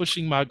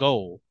accomplishing my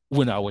goal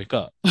when I wake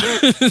up.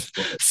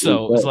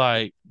 So it's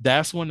like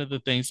that's one of the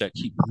things that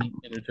keep me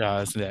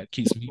energized, that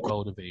keeps me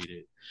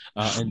motivated,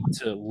 and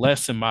to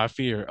lessen my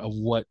fear of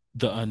what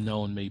the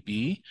unknown may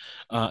be,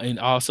 and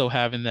also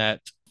having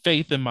that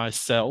faith in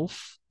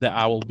myself that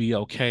I will be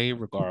okay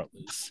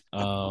regardless.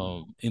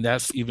 And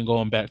that's even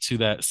going back to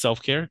that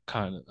self-care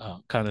kind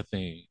of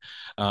thing.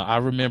 I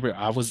remember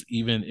I was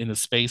even in a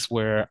space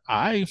where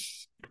I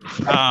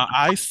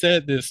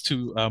said this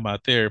to my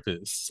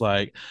therapist.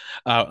 Like,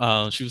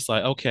 she was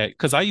like, "Okay,"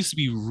 because I used to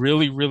be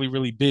really, really,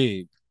 really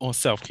big on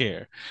self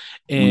care,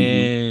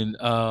 Mm-hmm. and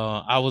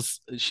I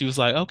was. She was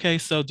like, "Okay,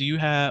 so do you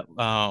have?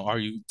 Are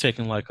you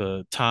taking like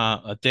a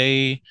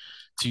day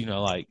to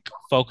like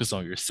focus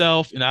on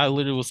yourself?" And I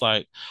literally was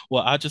like,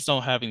 "Well, I just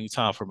don't have any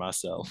time for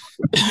myself,"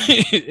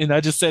 and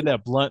I just said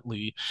that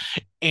bluntly.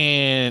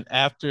 And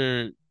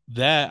after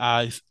that,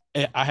 I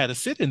had to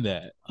sit in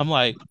that. I'm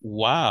like,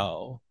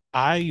 wow,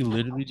 I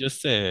literally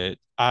just said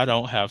I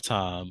don't have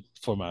time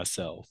for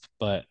myself,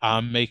 but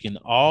I'm making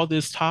all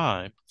this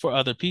time for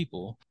other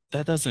people.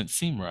 That doesn't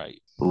seem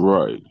right.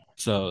 Right.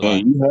 So And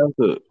like, you have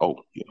to, oh,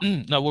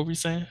 yeah. no, what were we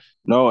saying?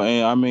 No,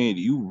 and I mean,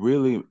 you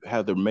really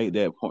have to make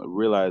that point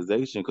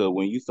realization because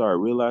when you start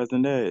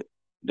realizing that,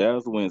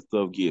 that's when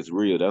stuff gets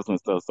real. That's when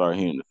stuff start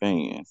hitting the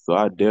fan. So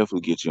I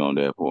definitely get you on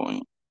that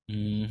point.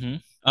 Hmm.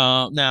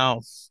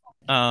 Now,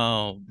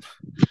 um,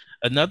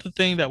 another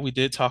thing that we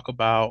did talk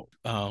about,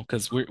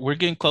 because we're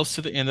getting close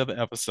to the end of the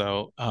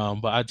episode,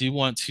 but I do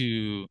want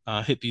to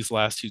hit these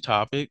last two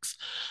topics.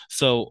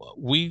 So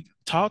we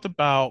talked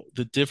about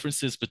the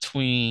differences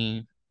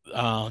between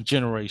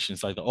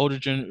generations, like the older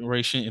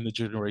generation and the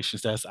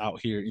generations that's out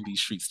here in these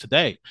streets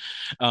today.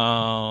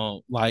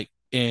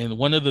 And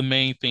one of the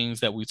main things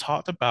that we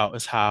talked about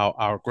is how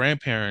our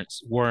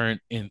grandparents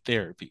weren't in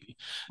therapy,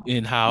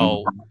 and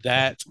how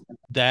that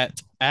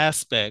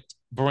aspect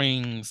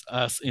brings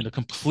us in a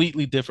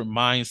completely different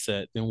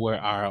mindset than where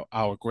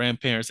our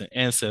grandparents and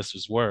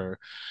ancestors were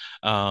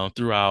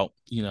throughout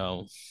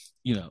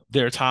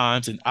their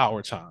times and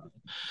our time.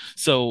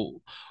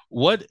 So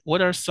what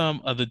are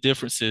some of the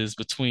differences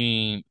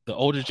between the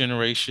older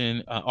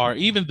generation, or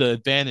even the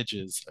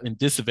advantages and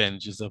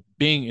disadvantages of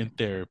being in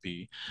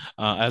therapy,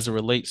 as it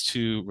relates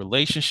to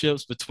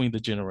relationships between the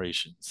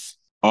generations?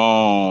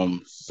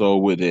 So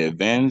with the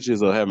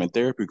advantages of having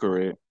therapy,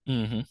 correct?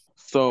 Hmm.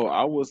 So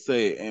I would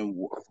say,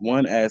 in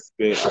one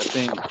aspect, I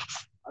think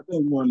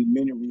one of the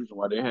many reasons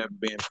why there have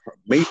been,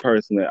 me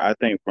personally, I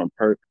think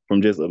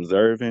from just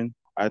observing,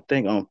 I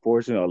think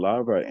unfortunately a lot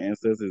of our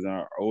ancestors and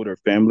our older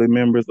family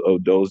members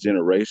of those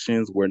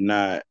generations were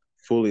not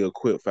fully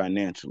equipped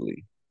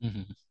financially.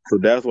 Hmm. So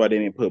that's why they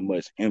didn't put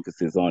much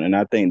emphasis on it. And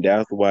I think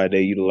that's why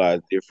they utilize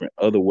different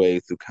other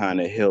ways to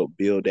kind of help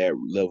build that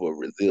level of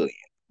resilience.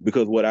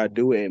 Because what I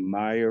do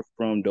admire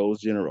from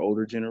those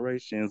older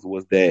generations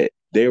was that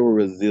they were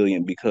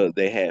resilient because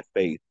they had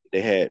faith.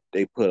 They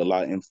put a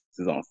lot of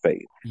emphasis on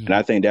faith. And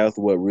I Hmm. think that's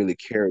what really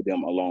carried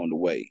them along the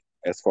way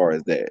as far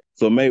as that.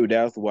 So maybe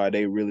that's why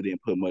they really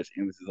didn't put much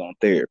emphasis on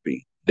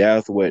therapy.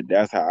 That's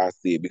how I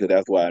see it, because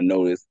that's why I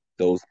noticed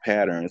those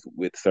patterns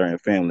with certain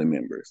family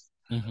members.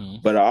 Hmm.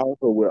 But I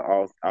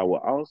will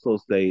also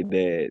say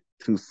that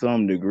to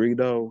some degree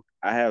though,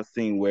 I have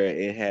seen where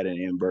it had an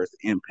inverse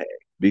impact,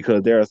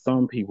 because there are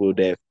some people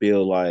that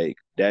feel like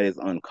that is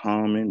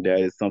uncommon, that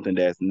is something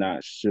that's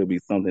not should be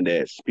something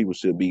that people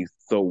should be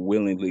so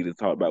willingly to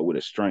talk about with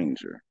a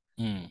stranger.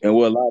 Mm. And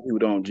what a lot of people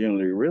don't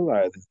generally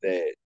realize is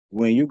that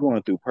when you're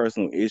going through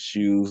personal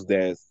issues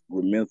that's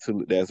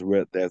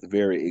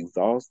very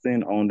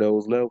exhausting on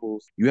those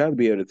levels, you have to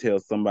be able to tell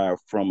somebody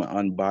from an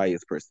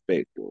unbiased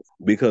perspective,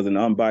 because an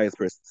unbiased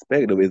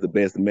perspective is the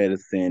best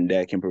medicine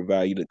that can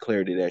provide you the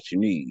clarity that you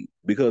need.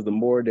 Because the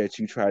more that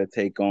you try to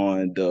take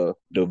on the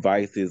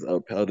devices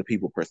of other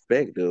people's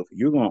perspective,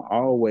 you're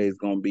always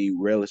gonna be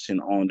relishing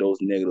on those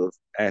negative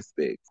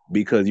aspects,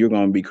 because you're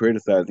gonna be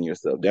criticizing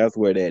yourself. That's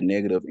where that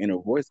negative inner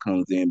voice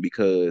comes in,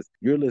 because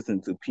you're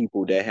listening to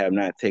people that have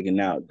not taken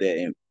out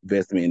that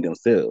investment in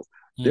themselves.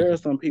 There are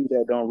Hmm. some people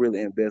that don't really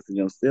invest in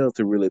themselves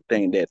to really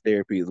think that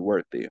therapy is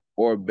worth it.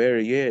 Or better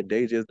yet,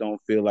 they just don't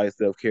feel like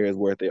self care is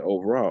worth it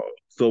overall.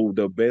 So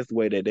the best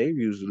way that they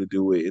usually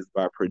do it is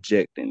by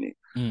projecting it.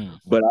 Mm.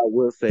 But I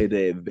will say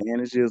the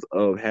advantages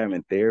of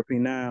having therapy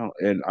now,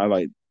 and I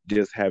like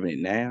just having it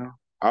now,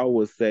 I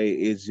would say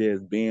it's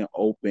just being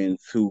open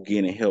to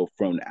getting help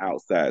from the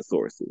outside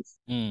sources.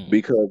 Mm.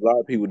 Because a lot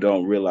of people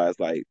don't realize,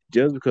 like,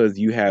 just because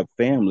you have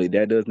family,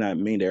 that does not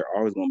mean they're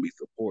always going to be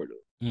supportive.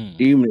 Mm.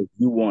 Even if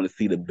you want to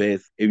see the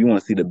best, if you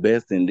want to see the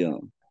best in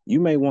them, you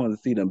may want to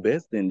see the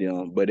best in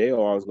them, but they're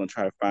always going to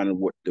try to find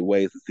the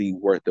ways to see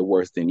the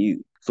worst in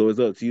you. So it's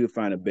up to you to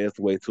find the best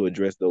way to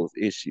address those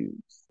issues.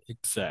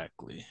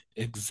 Exactly.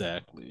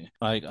 Exactly.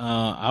 Like,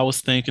 I was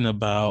thinking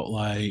about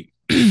like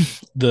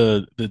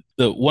the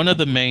one of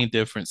the main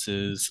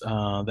differences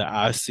that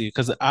I see,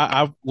 because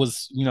I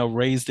was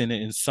raised in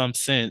it in some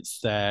sense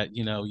that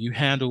you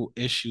handle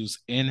issues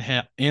in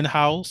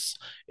house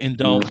and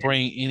don't Mhm.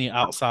 bring any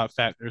outside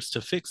factors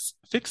to fix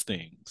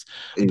things.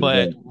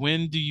 But Exactly.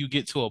 when do you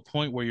get to a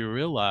point where you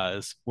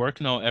realize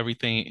working on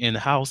everything in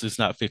house is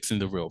not fixing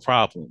the real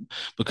problem?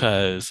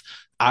 Because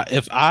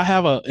if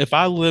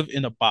I live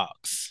in a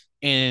box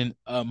and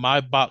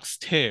my box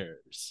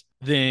tears,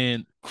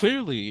 then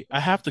clearly I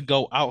have to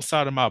go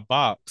outside of my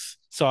box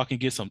so I can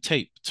get some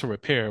tape to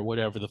repair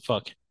whatever the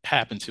fuck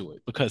happened to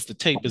it because the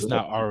tape is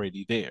not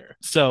already there.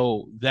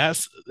 So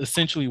that's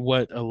essentially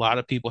what a lot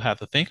of people have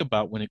to think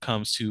about when it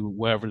comes to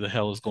whatever the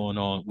hell is going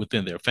on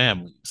within their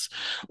families.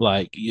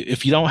 Like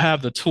if you don't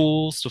have the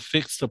tools to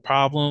fix the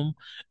problem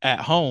at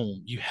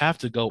home, you have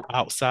to go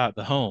outside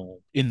the home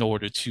in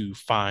order to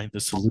find the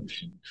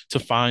solution, to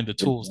find the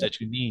tools that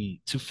you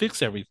need to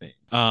fix everything.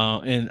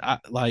 And I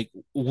like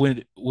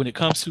when it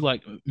comes to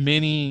like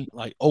many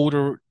like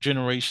older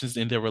generations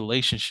in their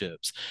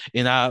relationships,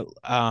 and I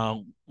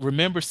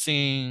remember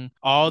seeing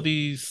all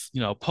these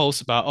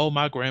posts about, oh,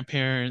 my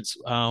grandparents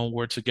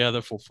were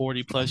together for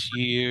 40 plus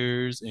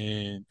years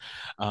and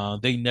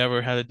they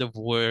never had a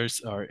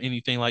divorce or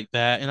anything like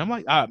that. And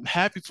I'm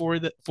happy for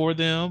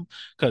them,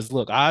 because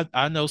look,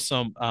 I know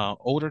some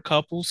older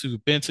couples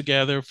who've been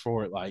together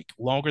for like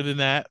longer than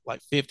that,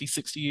 like 50,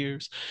 60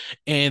 years,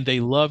 and they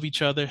love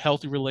each other,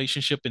 healthy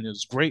relationship, and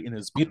it's great and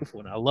it's beautiful.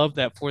 And I love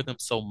that for them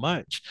so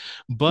much.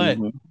 But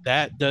Hmm.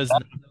 that does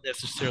not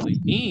necessarily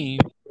mean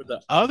for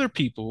the other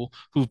people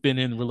who've been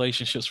in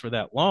relationships for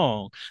that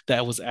long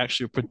that was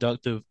actually a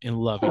productive and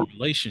loving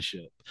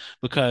relationship.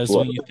 Because Well,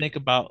 when you think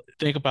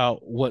about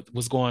what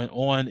was going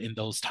on in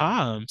those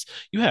times,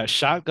 you had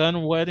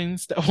shotgun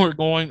weddings that were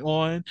going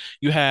on.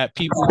 You had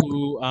people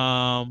who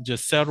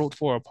just settled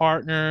for a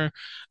partner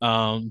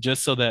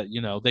just so that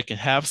they can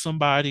have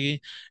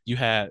somebody. You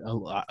had a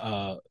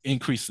lot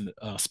increase in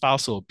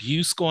spousal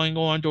abuse going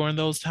on during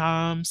those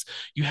times.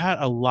 You had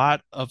a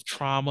lot of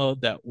trauma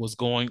that was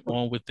going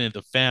on within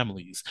the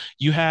families.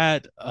 You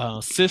had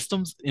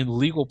systems and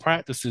legal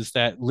practices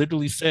that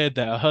literally said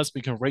that a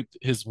husband can rape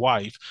his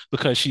wife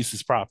because she's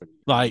his property.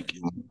 Like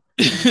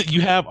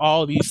you have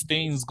all these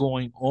things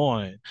going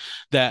on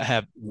that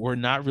have were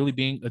not really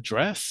being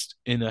addressed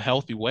in a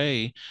healthy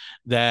way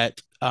that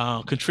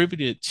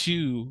contributed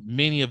to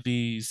many of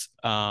these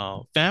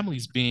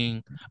families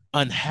being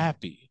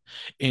unhappy.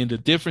 And the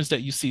difference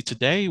that you see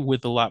today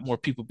with a lot more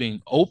people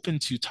being open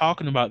to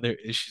talking about their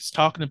issues,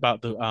 talking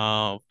about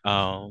the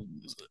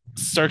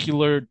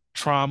circular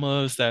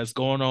traumas that's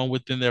going on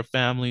within their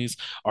families,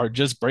 or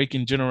just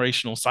breaking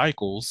generational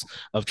cycles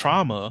of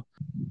trauma.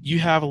 You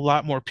have a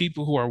lot more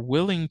people who are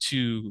willing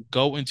to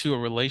go into a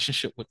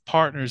relationship with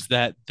partners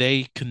that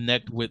they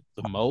connect with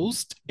the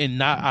most and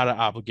not out of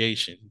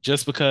obligation.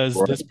 Just because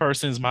right. this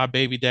person is my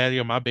baby daddy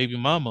or my baby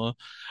mama,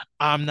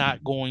 I'm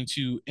not going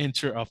to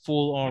enter a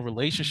full on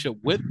relationship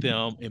with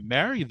them and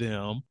marry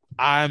them.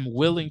 I'm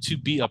willing to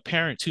be a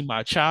parent to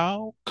my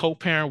child, co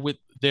parent with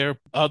their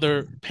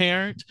other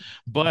parent.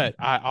 But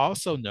I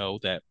also know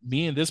that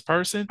me and this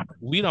person,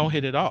 we don't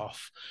hit it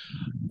off.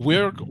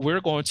 We're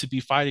going to be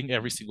fighting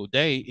every single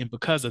day, and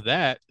because of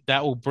that,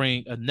 that will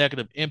bring a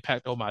negative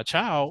impact on my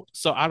child.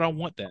 So I don't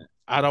want that.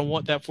 I don't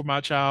want that for my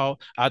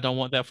child. I don't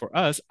want that for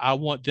us. I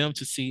want them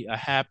to see a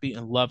happy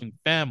and loving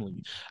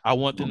family. I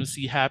want them to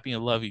see happy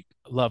and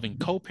loving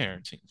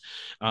co-parenting.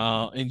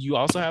 And you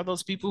also have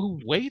those people who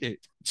waited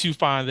to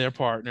find their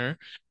partner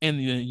and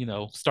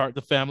then start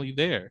the family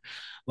there.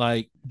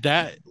 Like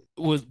that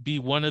would be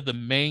one of the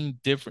main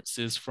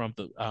differences from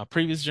the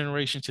previous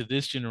generation to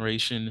this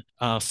generation,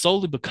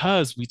 solely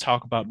because we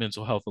talk about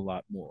mental health a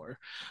lot more.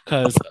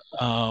 Because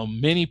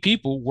many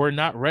people were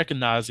not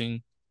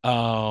recognizing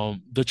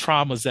the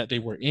traumas that they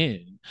were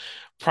in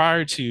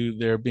prior to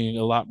there being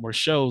a lot more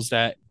shows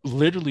that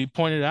literally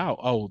pointed out,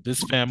 oh,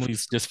 this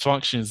family's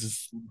dysfunctions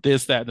is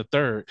this, that, and the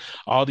third.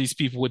 All these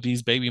people with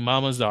these baby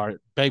mamas are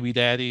baby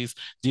daddies.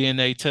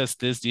 DNA test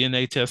this,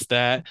 DNA test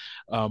that.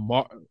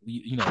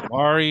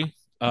 Mari.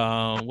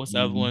 What's the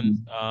other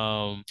one?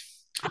 Mhm.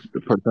 The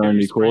Jerry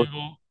paternity court.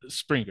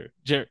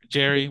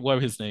 Jerry,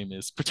 whatever his name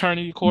is.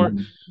 Paternity Court.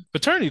 Mhm.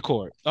 Paternity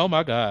Court. Oh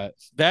my God.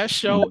 That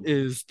show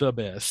is the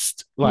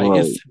best. Like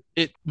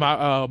Right.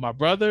 my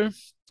brother,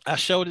 I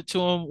showed it to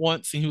him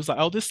once and he was like,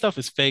 oh, this stuff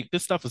is fake.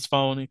 This stuff is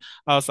phony.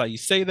 I was like, you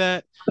say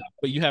that,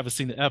 but you haven't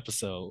seen the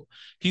episode.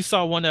 He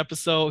saw one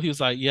episode. He was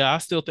like, yeah, I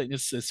still think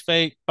this is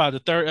fake. By the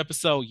third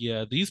episode,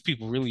 yeah, these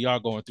people really are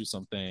going through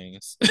some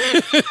things.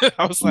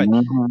 I was like,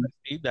 Hmm.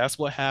 that's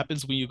what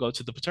happens when you go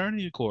to the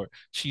paternity court.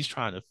 She's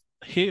trying to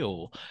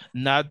heal,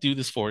 not do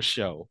this for a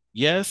show.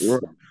 Yes, Right.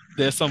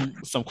 there's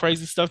some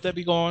crazy stuff that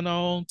be going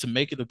on to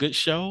make it a good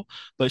show,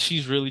 but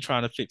she's really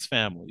trying to fix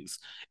families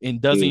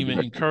and doesn't even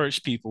Exactly.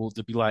 encourage people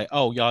to be like,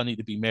 oh, y'all need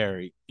to be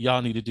married.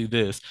 Y'all need to do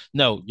this.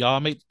 No, y'all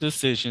make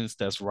decisions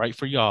that's right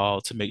for y'all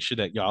to make sure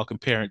that y'all can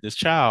parent this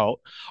child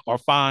or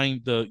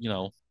find the,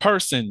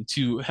 person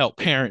to help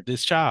parent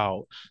this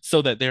child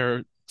so that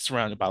they're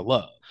surrounded by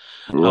love.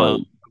 Um, Right.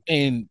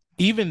 And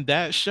even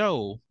that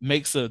show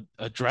makes a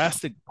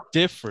drastic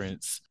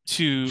difference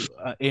to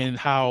in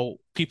how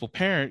people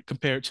parent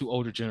compared to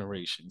older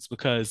generations,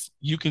 because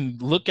you can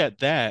look at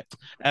that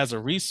as a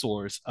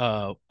resource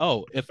of,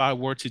 oh, if I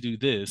were to do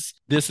this,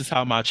 this is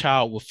how my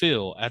child will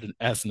feel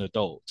as an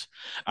adult.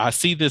 I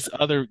see this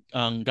other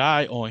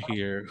guy on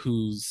here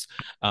who's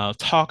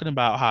talking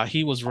about how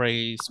he was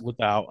raised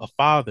without a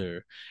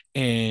father,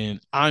 and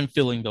I'm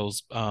feeling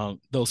those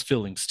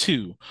feelings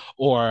too.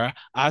 Or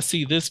I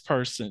see this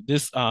person,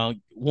 this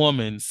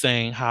woman,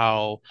 saying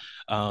how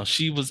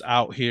she was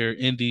out here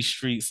in these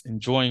streets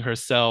enjoying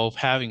herself,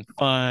 having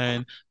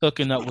fun,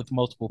 hooking up with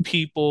multiple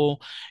people,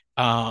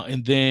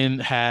 and then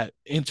had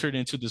entered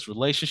into this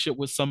relationship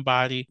with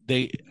somebody.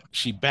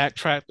 She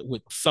backtracked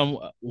with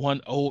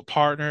one old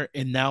partner,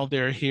 and now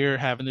they're here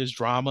having this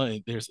drama,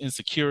 and there's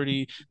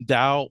insecurity,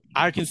 doubt.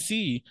 I can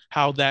see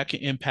how that can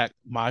impact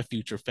my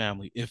future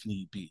family if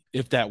need be,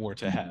 if that were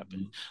to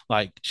happen.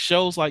 Like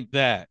shows like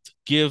that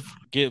give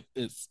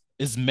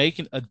is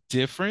making a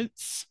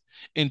difference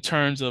in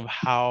terms of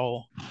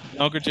how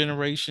younger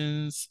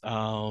generations,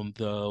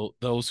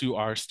 those who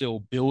are still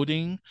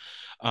building,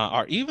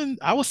 are even,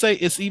 I would say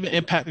it's even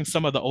impacting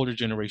some of the older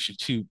generation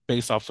too,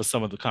 based off of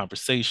some of the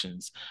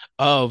conversations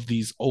of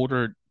these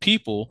older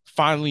people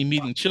finally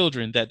meeting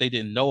children that they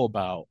didn't know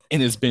about,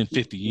 and it's been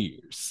 50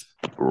 years.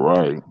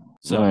 Right.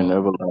 So I ain't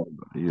never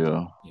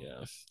yeah.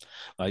 yeah,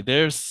 like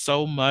there's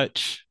so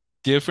much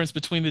difference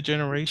between the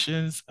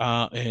generations,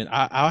 and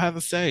I'll have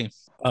to say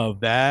a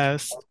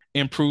vast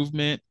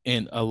improvement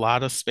in a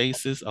lot of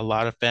spaces, a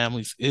lot of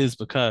families, is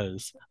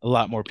because a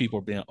lot more people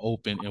are being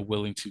open and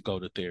willing to go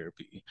to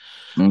therapy.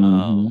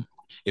 Mm-hmm.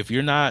 If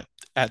you're not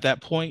at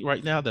that point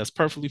right now, that's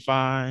perfectly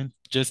fine.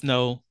 Just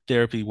know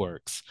therapy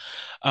works.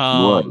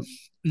 Right.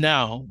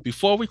 Now,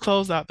 before we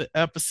close out the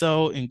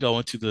episode and go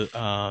into the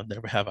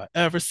Never Have I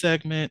Ever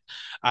segment,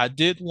 I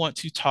did want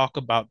to talk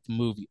about the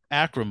movie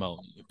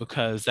Acrimony,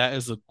 because that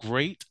is a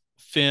great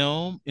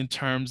film in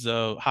terms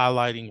of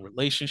highlighting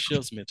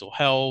relationships, mental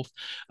health.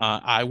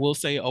 I will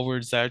say over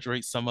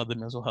exaggerate some of the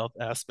mental health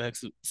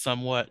aspects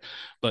somewhat,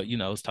 but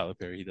it's Tyler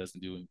Perry. He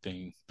doesn't do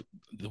anything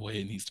the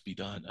way it needs to be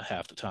done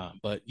half the time.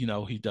 But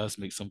he does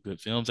make some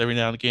good films every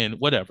now and again.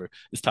 Whatever,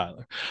 it's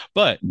Tyler.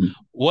 But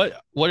what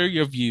are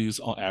your views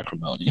on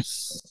Acrimony?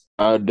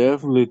 I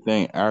definitely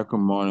think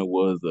Acrimony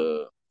was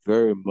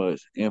very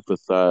much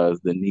emphasized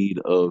the need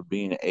of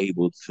being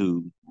able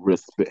to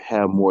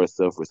have more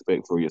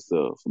self-respect for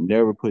yourself.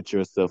 Never put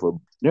yourself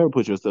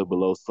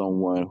below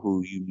someone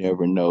who you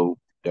never know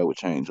that would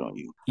change on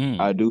you.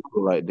 I do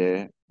feel like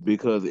that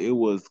because it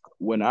was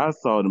when I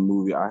saw the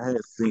movie, I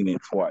had seen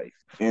it twice.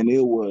 And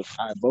it was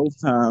both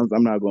times,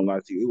 I'm not gonna lie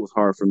to you, it was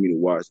hard for me to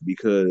watch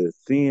because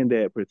seeing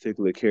that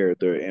particular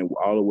character and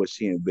all of what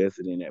she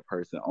invested in that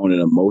person on an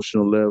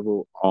emotional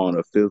level, on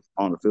a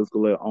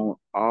physical level, on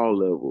all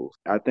levels,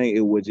 I think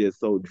it was just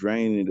so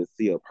draining to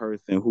see a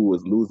person who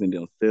was losing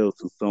themselves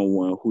to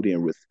someone who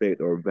didn't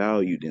respect or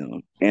value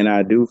them. And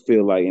I do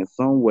feel like in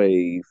some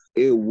ways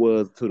it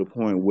was to the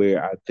point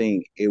where I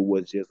think it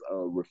was just a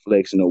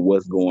reflection of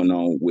what's going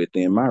on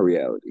within my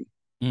reality.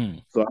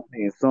 So I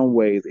think in some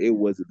ways it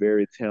was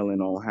very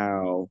telling on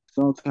how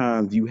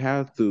sometimes you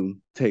have to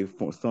take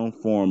some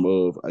form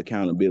of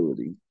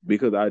accountability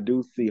because I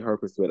do see her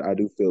perspective. I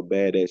do feel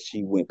bad that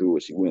she went through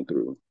what she went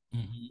through.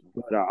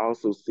 But I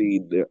also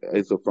see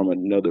it's from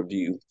another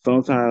view.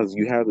 Sometimes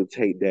you have to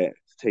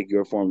take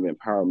your form of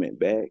empowerment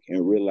back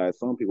and realize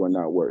some people are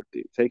not worth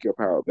it. Take your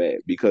power back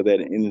because at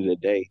the end of the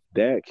day,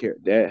 that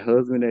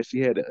husband that she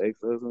had, the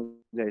ex-husband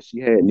that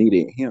she had,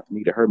 needed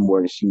her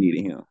more than she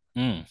needed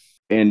him.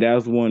 And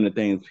that's one of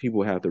the things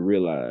people have to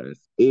realize.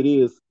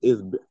 It's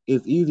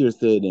easier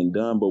said than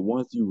done, but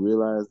once you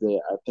realize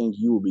that, I think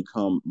you will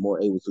become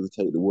more able to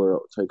take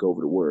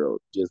over the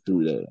world just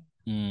through that.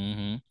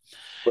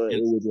 But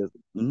it was just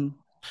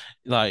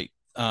like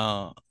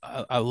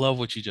I love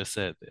what you just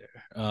said there.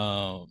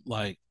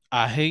 Like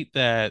I hate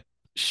that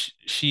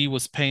she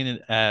was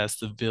painted as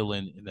the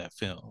villain in that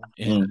film,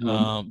 and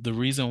the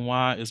reason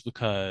why is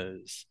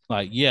because,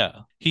 like, yeah,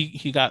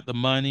 he got the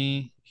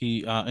money.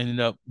 He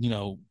ended up,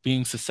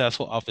 being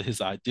successful off of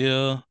his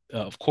idea.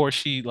 Of course,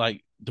 she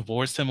like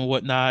divorced him and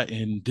whatnot,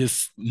 and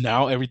this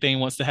now everything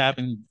wants to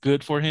happen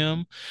good for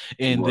him.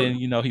 And then,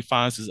 he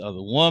finds this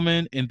other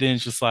woman, and then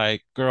it's just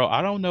like, girl,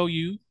 I don't know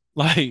you.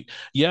 Like,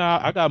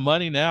 yeah, I got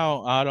money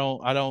now. I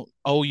don't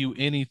owe you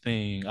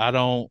anything. I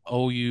don't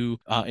owe you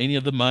any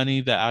of the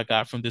money that I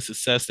got from the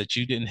success that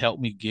you didn't help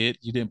me get.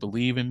 You didn't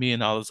believe in me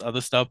and all this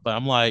other stuff. But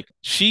I'm like,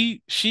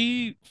 she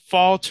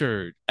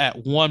faltered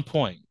at one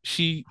point.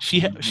 She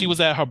was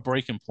at her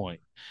breaking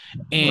point.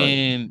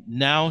 And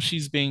now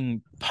she's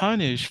being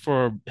punished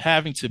for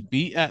having to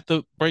be at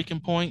the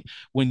breaking point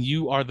when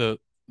you are the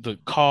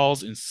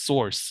cause and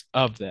source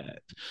of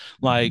that.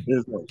 Like,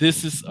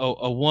 this is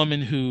a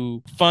woman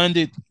who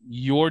funded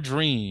your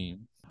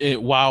dream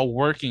it while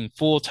working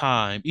full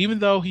time, even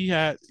though he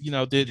had,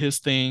 did his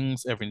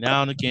things every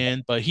now and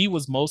again, but he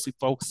was mostly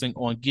focusing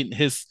on getting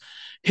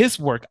his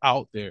work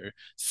out there,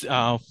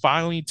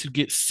 finally to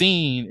get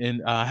seen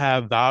and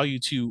have value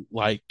to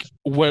like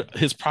what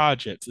his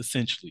projects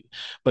essentially.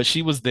 But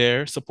she was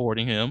there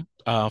supporting him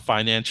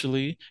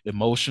financially,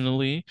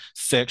 emotionally,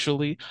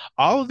 sexually,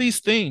 all of these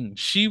things.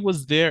 She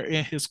was there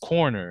in his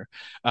corner.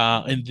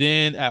 And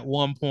then at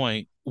one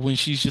point, when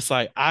she's just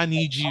like, I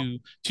need you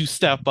to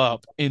step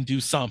up and do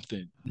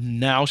something.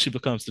 Now she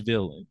becomes the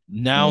villain.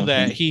 Now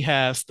that he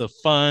has the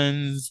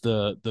funds,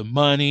 the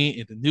money,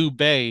 and the new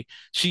bay,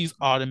 she's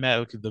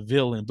automatically the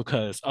villain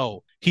because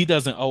he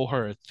doesn't owe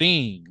her a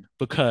thing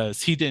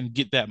because he didn't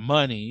get that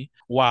money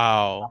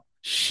while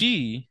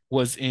she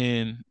was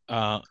in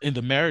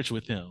the marriage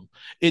with him.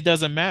 It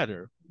doesn't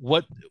matter.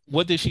 What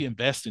did she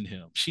invest in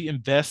him? She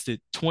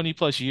invested 20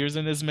 plus years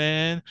in this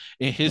man,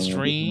 in his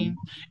dream.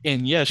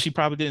 And yeah, she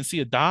probably didn't see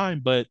a dime,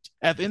 but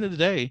at the end of the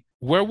day,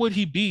 where would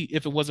he be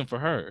if it wasn't for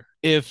her?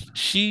 If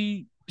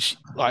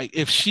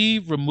if she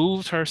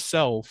removed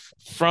herself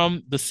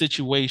from the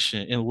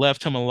situation and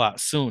left him a lot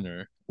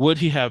sooner, would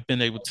he have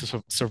been able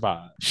to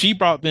survive? She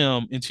brought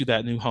them into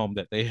that new home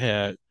that they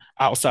had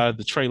outside of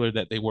the trailer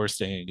that they were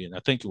staying in. I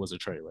think it was a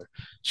trailer.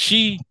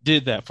 She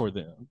did that for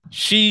them.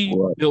 She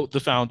built the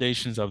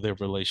foundations of their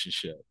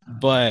relationship.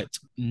 But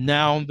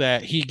now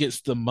that he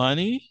gets the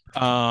money,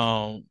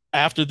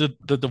 after the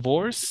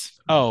divorce,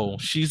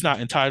 she's not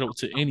entitled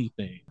to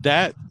anything.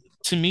 That,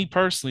 to me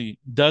personally,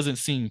 doesn't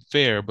seem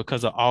fair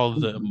because of all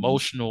of the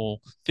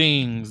emotional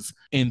things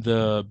in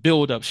the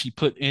buildup she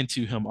put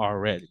into him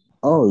already.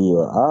 Oh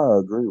yeah, I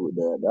agree with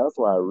that. That's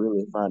why I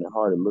really find it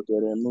hard to look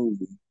at that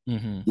movie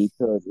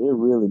because it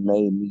really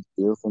made me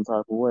feel some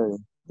type of way.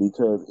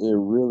 Because it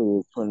really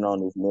is putting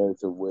on this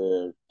narrative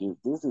where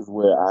this is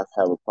where I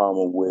have a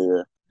problem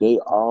where they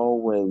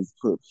always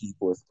put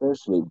people,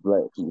 especially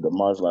black people, the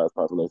marginalized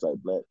population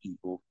like black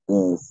people,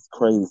 in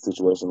crazy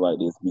situations like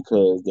this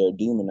because they're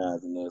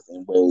demonizing us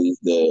in ways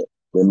that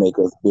make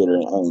us bitter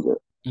and angry.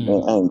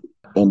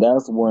 And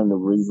that's one of the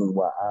reasons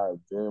why I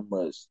very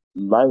much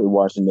like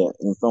watching that.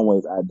 In some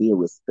ways, I did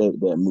respect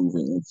that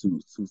movie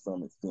to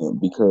some extent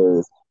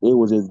because it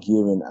was just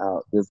giving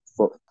out this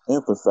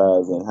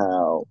emphasizing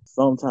how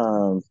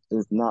sometimes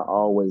it's not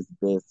always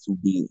best to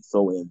be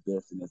so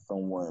invested in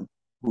someone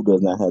who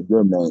does not have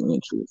your main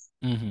interest.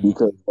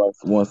 Because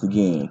once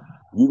again,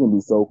 you can be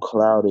so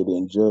clouded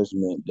in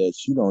judgment that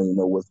you don't even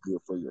know what's good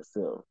for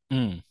yourself.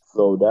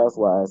 So that's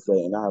why I say,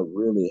 and I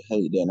really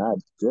hate that. And I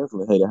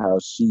definitely hated how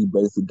she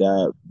basically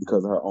died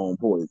because of her own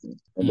poison.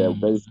 And that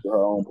basically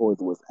her own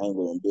poison was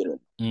anger and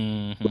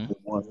bitterness. But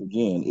once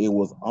again, it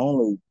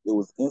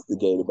was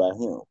instigated by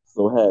him.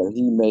 So had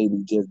he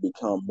maybe just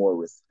become more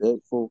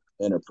respectful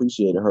and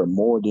appreciated her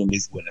more, than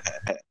this wouldn't have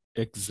happened.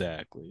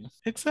 Exactly.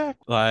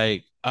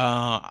 Like,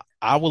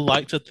 I would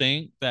like to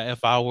think that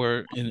if I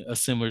were in a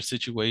similar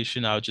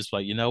situation, I would just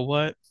like, you know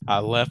what? I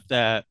left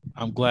that.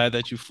 I'm glad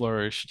that you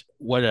flourished.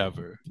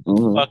 Whatever.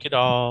 Fuck it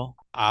all.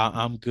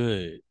 I'm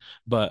good.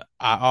 But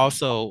I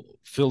also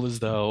feel as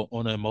though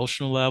on an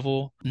emotional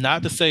level,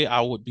 not to say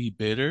I would be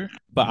bitter,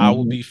 but I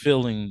would be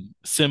feeling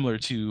similar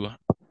to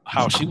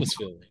how she was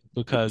feeling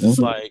because it's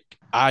like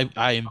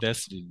I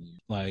invested in you.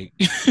 Like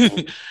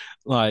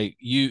like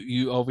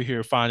you over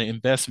here finding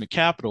investment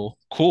capital.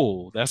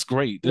 Cool, that's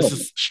great. This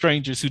is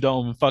strangers who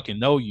don't even fucking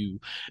know you,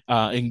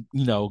 and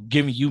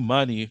giving you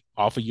money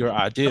off of your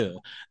idea.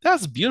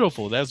 That's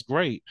beautiful. That's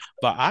great.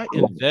 But I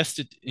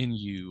invested in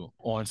you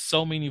on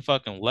so many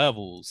fucking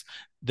levels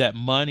that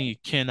money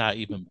cannot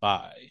even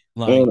buy.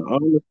 Like,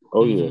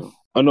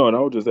 I know, and I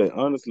would just say,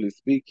 honestly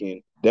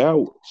speaking,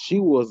 that she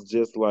was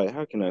just like,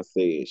 how can I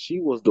say it? She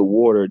was the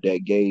water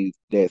that gave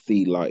that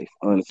seed life,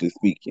 honestly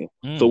speaking.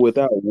 So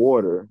without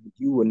water,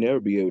 you would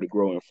never be able to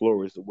grow and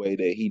flourish the way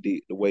he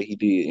did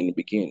in the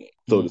beginning,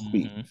 so to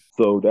speak.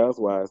 So that's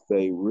why I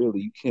say,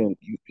 really,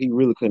 he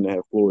really couldn't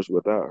have flourished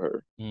without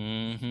her.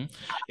 And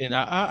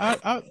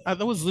I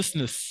was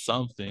listening to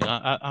something.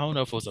 I don't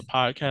know if it was a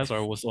podcast or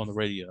it was on the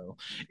radio,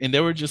 and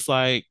they were just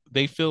like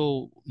they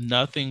feel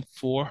nothing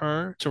for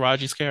her,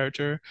 Taraji's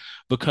character,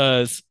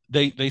 because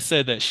they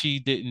said that she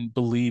didn't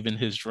believe in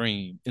his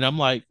dream. And I'm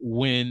like,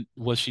 when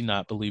was she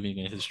not believing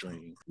in his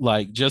dream?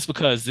 Like, just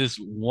because this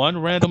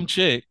one random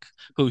chick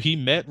who he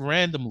met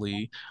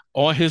randomly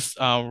on his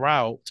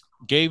route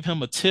gave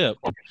him a tip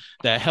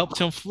that helped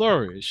him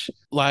flourish.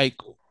 Like,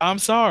 I'm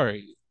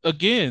sorry.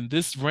 Again,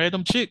 this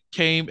random chick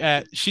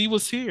she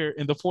was here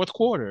in the fourth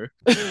quarter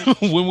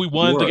when we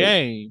won the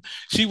game.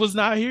 She was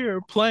not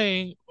here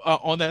playing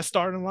on that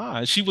starting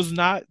line. She was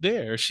not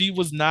there. She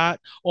was not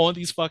on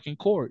these fucking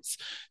courts.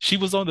 She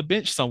was on the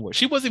bench somewhere.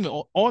 She wasn't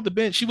even on the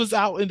bench. She was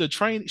out in the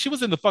train. She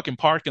was in the fucking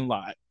parking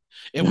lot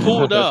and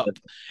pulled up.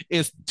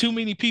 It's too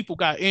many people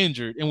got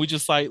injured, and we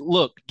just like,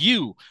 look,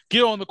 you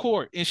get on the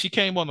court, and she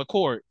came on the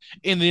court,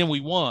 and then we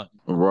won.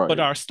 Right. But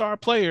our star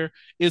player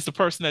is the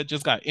person that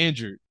just got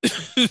injured.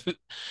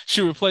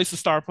 She replaced the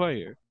star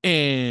player,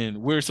 and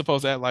we're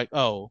supposed to act like,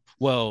 oh,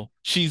 well,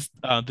 she's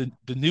the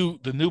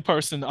new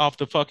person off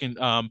the fucking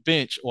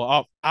bench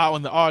or out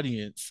in the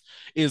audience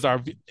is our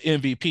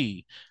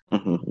MVP.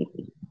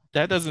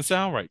 That doesn't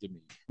sound right to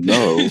me.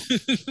 No,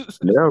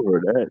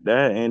 never.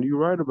 That and you're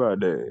right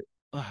about that.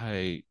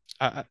 Like,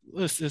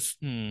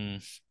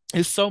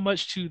 it's so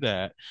much to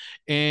that,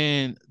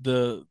 and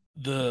the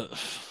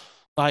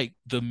like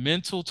the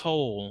mental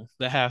toll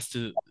that has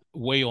to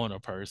weigh on a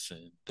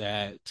person,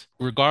 that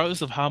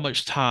regardless of how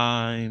much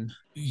time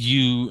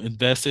you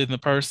invested in the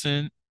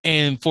person,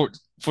 and for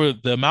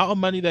the amount of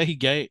money that he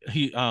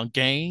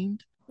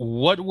gained,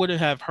 what would it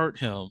have hurt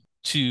him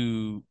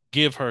to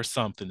give her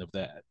something of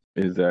that?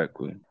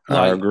 Exactly.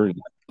 I agree.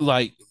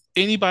 Like,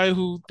 anybody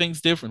who thinks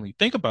differently,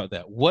 think about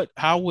that.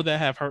 How would that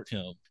have hurt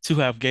him to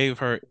have gave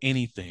her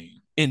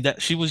anything? And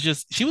that she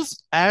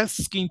was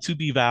asking to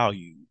be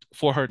valued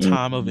for her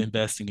time of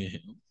investing in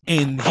him.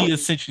 And he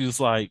essentially was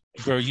like,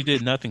 girl, you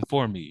did nothing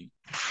for me.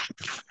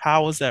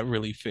 How is that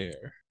really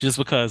fair? Just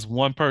because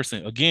one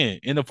person,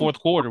 again, in the fourth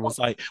quarter was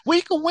like,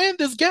 we can win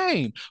this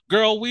game.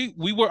 Girl, we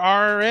were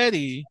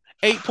already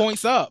 8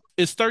 points up.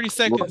 It's 30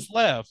 seconds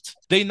left.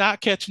 They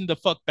not catching the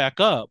fuck back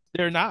up.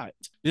 They're not.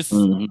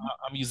 I'm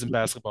using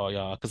basketball,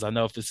 y'all, because I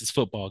know if this is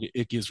football,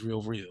 it gets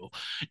real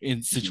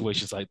in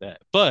situations like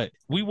that. But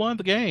we won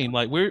the game.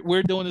 Like,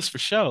 we're doing this for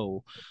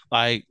show.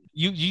 Like,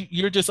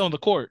 you're just on the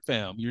court,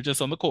 fam. You're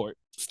just on the court.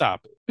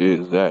 Stop it.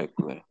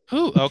 Exactly.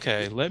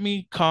 Okay, let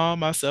me calm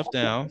myself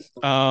down.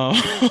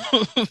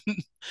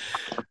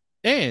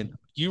 And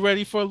you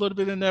ready for a little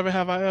bit of Never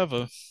Have I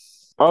Ever?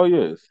 Oh,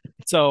 yes.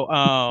 So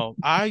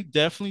I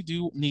definitely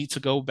do need to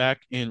go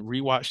back and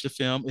rewatch the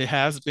film. It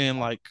has been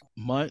like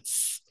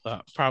months,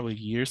 probably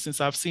years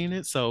since I've seen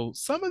it. So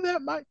some of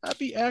that might not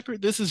be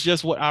accurate. This is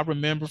just what I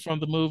remember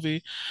from the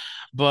movie.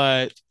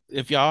 But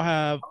if y'all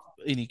have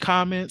any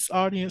comments,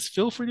 audience,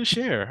 feel free to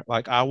share.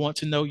 Like, I want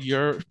to know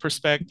your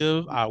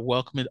perspective. I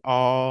welcome it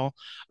all.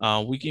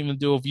 We can even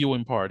do a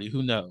viewing party.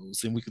 Who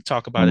knows? And we could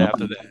talk about it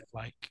after that.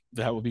 Like,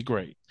 that would be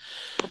great.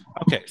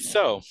 Okay,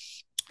 so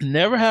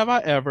never have I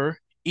ever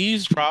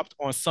eavesdropped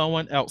on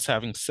someone else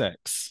having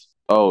sex.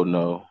 Oh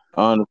no.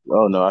 I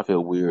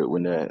feel weird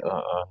when that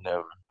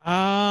never.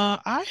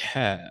 I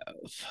have.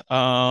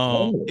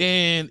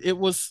 And it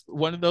was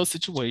one of those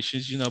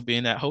situations,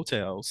 being at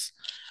hotels.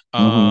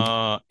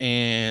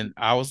 And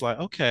I was like,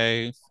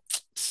 okay,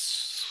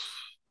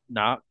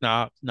 knock,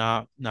 knock,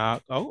 knock,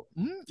 knock. Oh,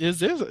 is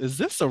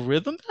this a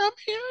rhythm that I'm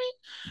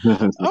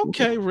hearing?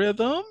 Okay,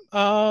 rhythm.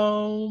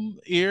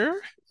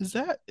 Ear.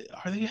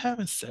 Are they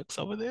having sex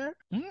over there?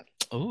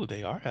 Oh,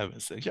 they are having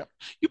sex. Yeah.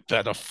 You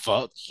better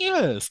fuck.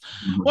 Yes.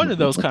 One of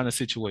those kind of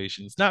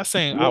situations. Not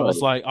saying I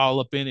was like all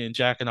up in it and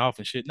jacking off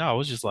and shit. No, I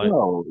was just like,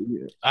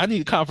 I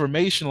need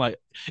confirmation. Like,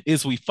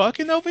 is we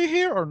fucking over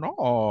here or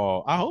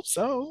no? I hope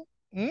so.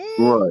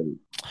 Right.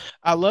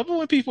 I love it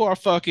when people are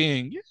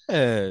fucking.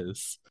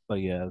 Yes. But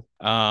yeah,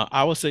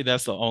 I would say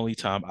that's the only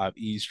time I've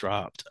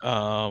eavesdropped.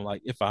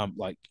 Like, if I'm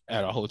like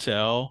at a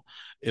hotel,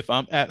 if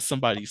I'm at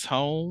somebody's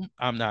home,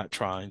 I'm not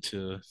trying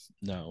to.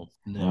 No,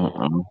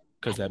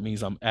 because that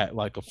means I'm at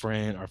like a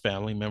friend or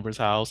family member's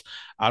house.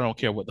 I don't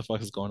care what the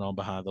fuck is going on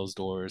behind those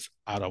doors.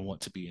 I don't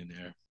want to be in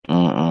there.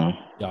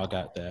 Y'all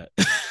got that.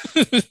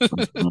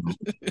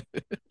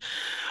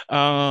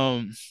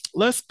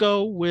 Let's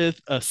go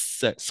with a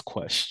sex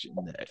question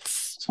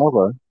next.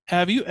 Okay.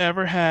 Have you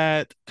ever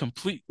had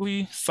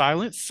completely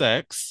silent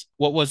sex?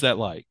 What was that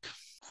like?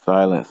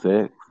 Silent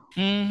sex?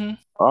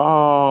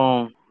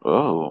 Oh,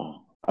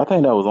 I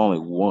think that was only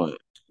one.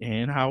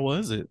 And how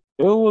was it?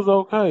 It was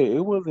okay.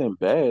 It wasn't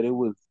bad. It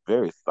was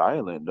very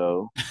silent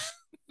though.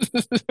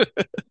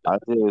 I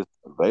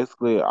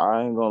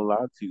ain't gonna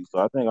lie to you. So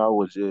I think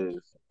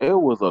it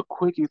was a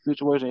quickie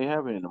situation. It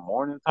happened in the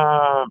morning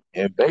time.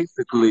 And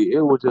basically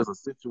it was just a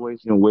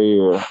situation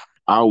where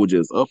I was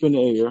just up in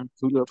the air,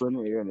 tooted up in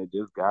the air, and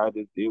guy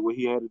just did what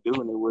he had to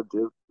do, and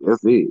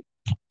that's it.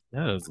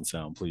 That doesn't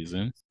sound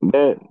pleasing.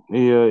 It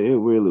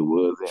really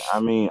wasn't. I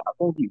mean, I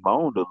think he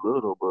moaned a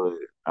little, but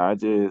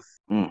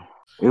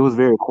it was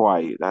very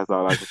quiet. That's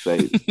all I can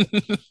say.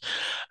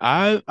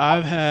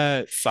 I've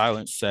had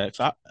silent sex.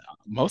 I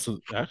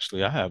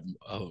have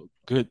a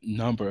good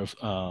number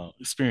of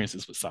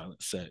experiences with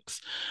silent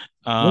sex.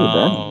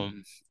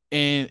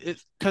 And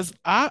it's because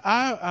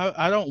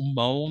I don't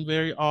moan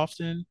very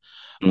often.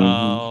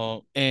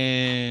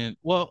 And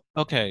well,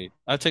 okay,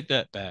 I take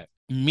that back.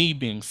 Me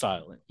being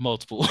silent,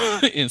 multiple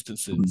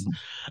instances.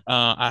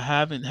 I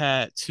haven't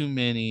had too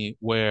many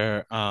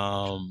where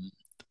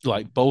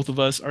like both of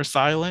us are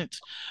silent.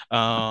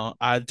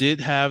 I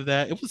did have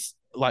that. It was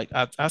like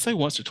I say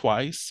once or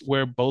twice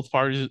where both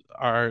parties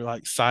are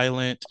like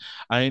silent.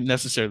 I ain't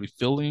necessarily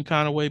feeling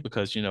kind of way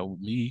because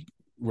me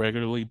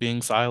regularly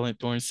being silent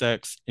during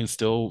sex and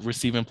still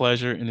receiving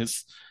pleasure, and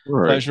it's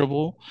Right.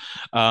 pleasurable.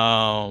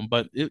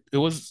 But it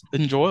was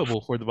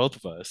enjoyable for the both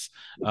of us.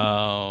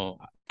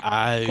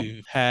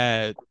 I've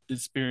had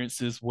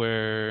experiences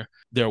where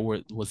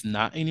was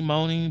not any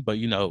moaning, but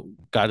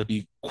got to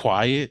be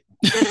quiet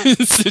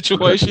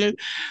situation.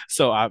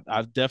 So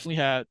I've definitely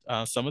had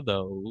some of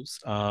those.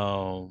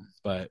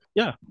 But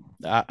yeah,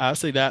 I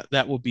say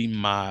that would be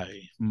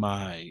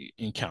my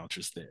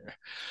encounters there.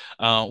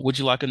 Would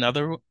you like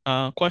another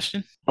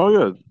question? Oh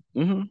yeah.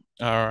 Hmm.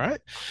 All right.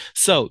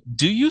 So,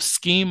 do you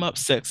scheme up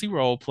sexy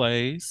role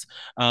plays?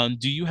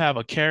 Do you have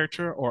a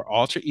character or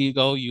alter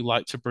ego you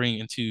like to bring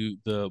into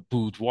the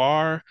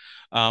boudoir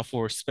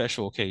for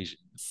special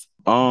occasions?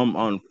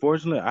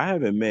 Unfortunately, I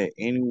haven't met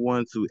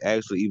anyone to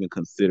actually even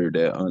consider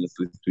that,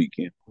 honestly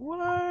speaking.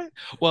 What?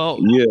 Well,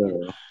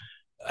 Yeah.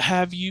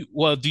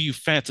 do you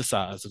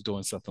fantasize of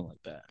doing something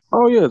like that?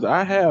 Oh yes,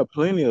 I have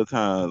plenty of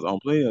times on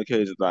plenty of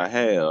occasions I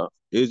have.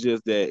 It's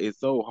just that it's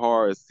so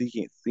hard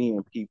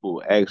seeing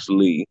people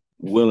actually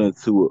willing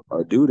to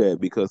do that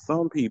because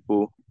some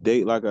people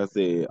they like I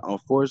said,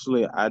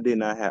 unfortunately I did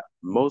not have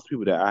most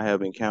people that I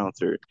have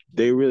encountered,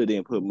 they really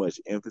didn't put much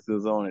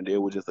emphasis on it. They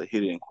were just a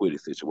hit it and quit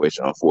it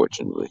situation,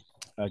 unfortunately.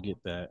 I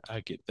get that. I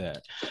get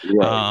that.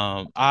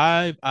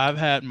 Right. I've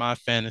had my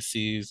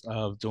fantasies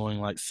of doing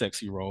like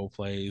sexy role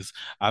plays.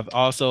 I've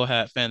also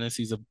had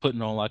fantasies of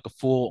putting on like a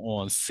full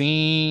on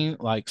scene,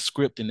 like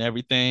script and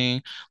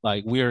everything.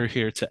 Like we're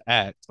here to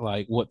act.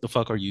 Like what the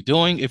fuck are you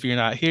doing if you're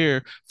not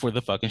here for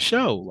the fucking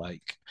show?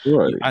 Like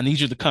Right. I need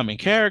you to come in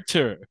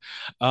character.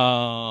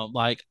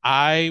 Like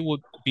I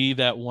would be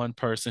that one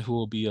person who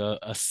will be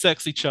a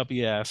sexy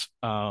chubby ass,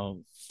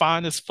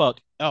 fine as fuck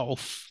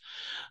elf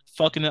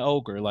fucking an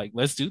ogre. Like,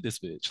 let's do this,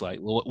 bitch. Like,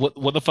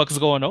 what the fuck is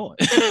going on?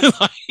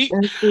 Like,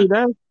 And see,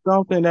 that's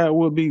something that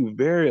would be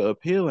very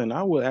appealing.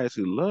 I would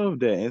actually love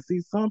that. And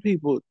see, some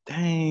people,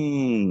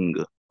 dang,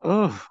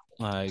 ugh,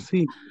 like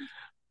see,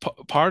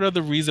 part of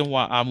the reason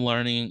why I'm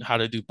learning how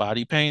to do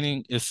body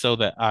painting is so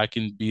that I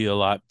can be a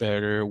lot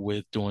better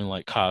with doing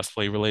like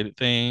cosplay related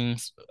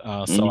things.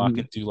 So I mhm,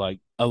 can do like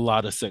a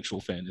lot of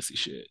sexual fantasy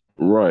shit.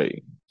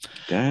 right,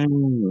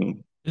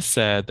 dang. It's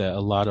sad that a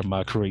lot of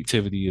my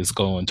creativity is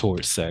going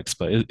towards sex,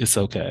 but it's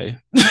okay.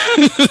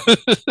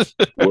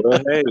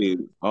 Well, hey,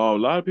 a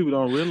lot of people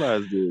don't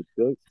realize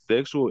that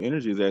sexual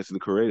energy is actually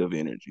creative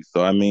energy.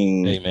 So I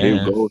mean, Hey it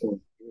man. goes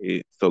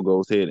so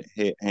goes hand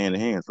in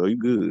hand. So you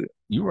good.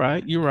 You're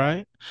right. You're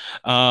right.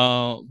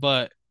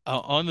 But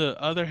on the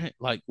other hand,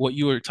 like what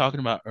you were talking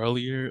about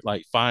earlier,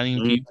 like finding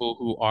Mhm. people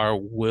who are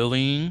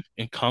willing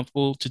and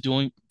comfortable to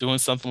doing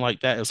something like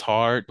that is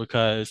hard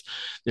because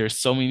there's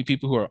so many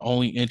people who are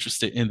only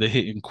interested in the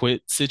hit and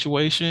quit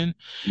situation.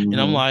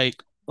 And I'm Mhm.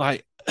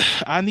 like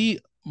I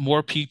need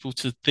more people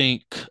to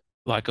think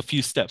like a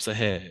few steps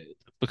ahead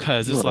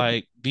because it's Right,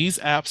 like these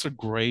apps are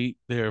great.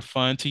 They're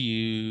fun to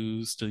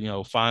use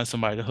to, find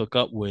somebody to hook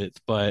up with,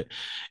 but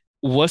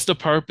what's the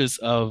purpose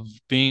of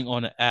being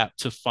on an app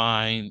to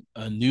find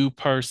a new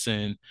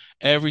person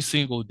every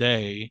single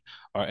day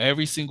or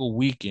every single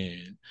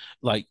weekend?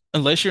 Like,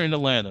 unless you're in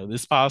Atlanta,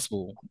 it's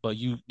possible, but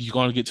you're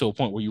going to get to a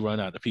point where you run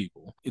out of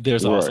people.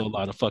 There's right. also a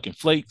lot of fucking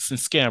flakes and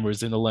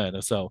scammers in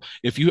Atlanta. So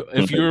if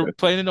you're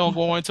planning on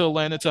going to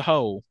Atlanta to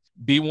hoe,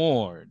 be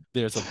warned.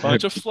 There's a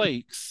bunch of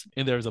flakes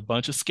and there's a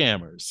bunch of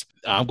scammers.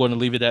 I'm going to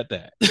leave it at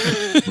that.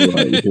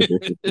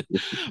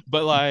 Right.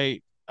 But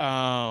like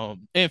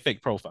and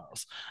fake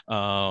profiles.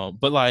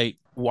 But like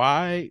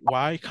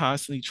why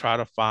constantly try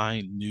to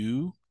find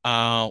new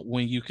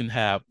when you can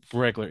have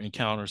regular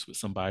encounters with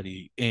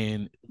somebody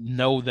and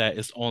know that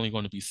it's only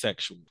going to be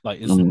sexual.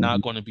 Like it's not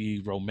Mhm. going to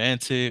be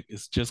romantic.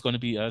 It's just going to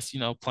be us,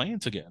 playing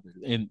together.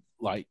 And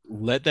like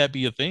let that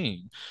be a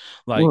thing.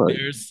 Like Right.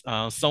 there's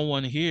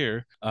someone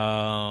here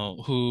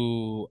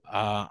who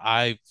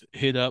I've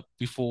hit up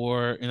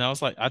before, and I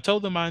was like, I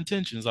told them my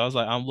intentions. I was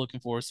like, I'm looking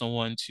for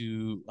someone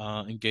to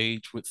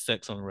engage with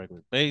sex on a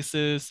regular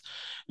basis.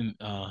 And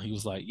he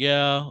was like,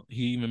 yeah.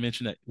 He even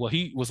mentioned that. Well,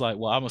 he was like,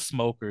 well, I'm a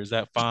smoker. Is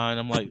that fine?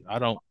 I'm like, I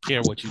don't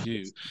care what you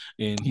do.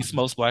 And he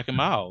smokes Black and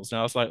Miles. And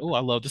I was like, oh,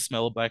 I love the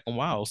smell of Black and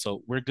Miles.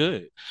 So we're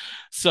good.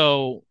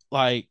 So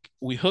like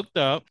we hooked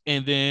up,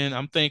 and then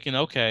I'm thinking,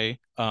 okay,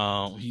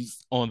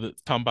 he's on the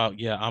talking about,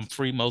 yeah, I'm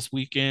free most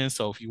weekends.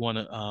 So if you want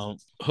to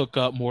hook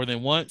up more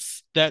than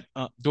once that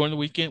during the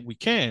weekend, we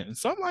can.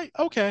 So I'm like,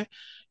 okay,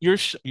 you're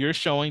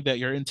showing that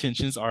your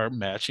intentions are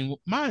matching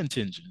my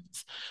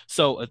intentions.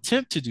 So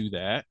attempt to do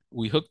that.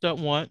 We hooked up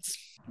once.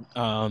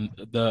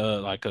 The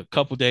like a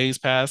couple days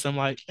passed. I'm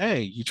like,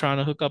 hey, you trying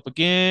to hook up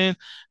again?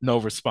 No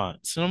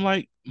response. And I'm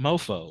like,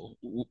 mofo,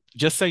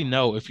 just say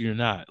no if you're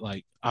not.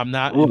 Like, I'm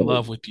not in Right.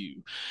 love with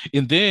you.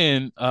 And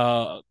then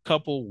a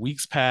couple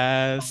weeks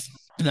passed,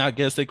 and I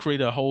guess they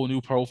created a whole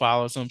new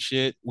profile or some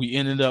shit. We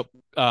ended up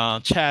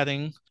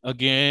chatting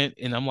again,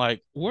 and I'm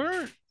like,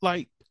 we're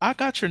like, I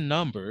got your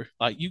number.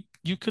 Like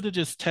you could have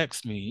just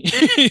text me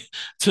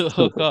to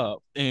hook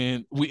up,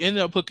 and we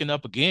ended up hooking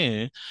up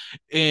again.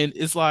 And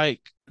it's like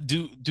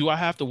do I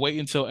have to wait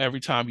until every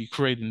time you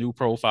create a new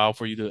profile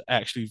for you to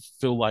actually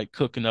feel like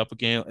cooking up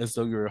again as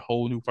though you're a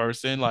whole new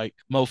person? Like,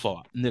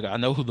 mofo, nigga, I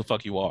know who the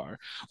fuck you are.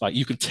 Like,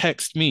 you can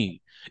text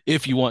me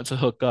if you want to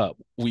hook up.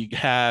 We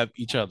have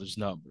each other's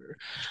number.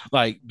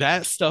 Like,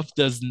 that stuff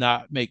does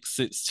not make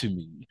sense to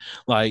me.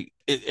 Like,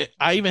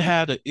 I even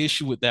had an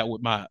issue with that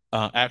with my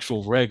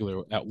actual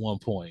regular at one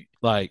point.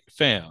 Like,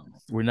 fam,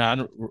 we're not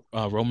in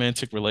a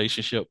romantic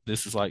relationship.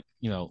 This is like,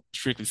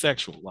 strictly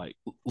sexual. Like,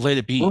 let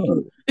it be.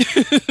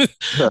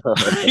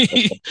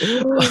 Right.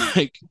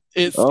 Like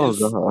Oh it's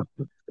God.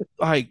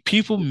 like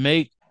people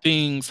make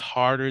things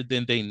harder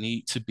than they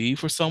need to be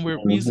for some weird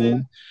Hmm. reason.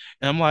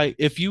 And I'm like,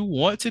 if you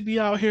want to be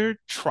out here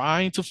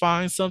trying to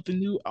find something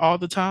new all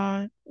the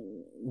time,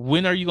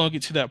 when are you going to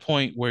get to that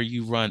point where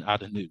you run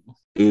out of new?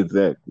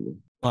 Exactly.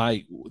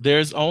 Like,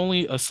 there's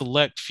only a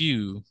select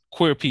few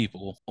queer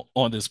people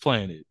on this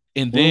planet.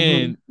 And Hmm.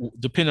 then,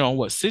 depending on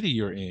what city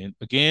you're in,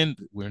 again,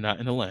 we're not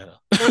in Atlanta,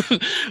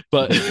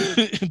 but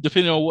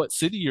depending on what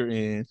city you're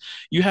in,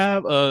 you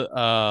have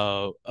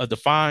a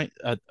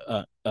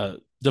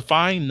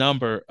defined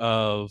number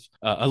of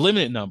a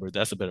limited number.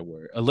 That's a better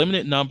word. A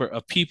limited number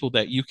of people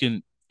that you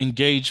can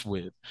engage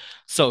with.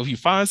 So if you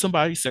find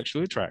somebody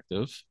sexually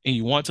attractive and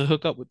you want to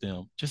hook up with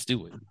them, just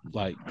do it.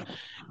 Like,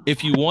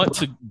 if you want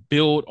to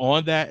build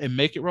on that and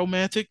make it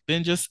romantic,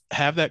 then just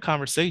have that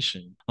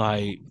conversation.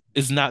 Like,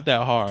 it's not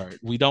that hard.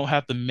 We don't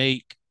have to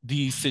make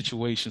these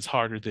situations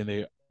harder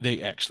than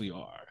they actually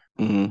are.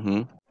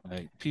 Hmm.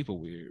 Like, people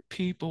weird.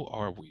 People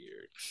are weird.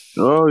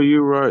 Oh,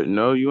 you're right.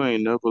 No, you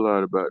ain't never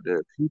lied about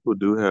that. People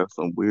do have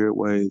some weird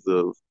ways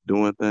of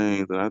doing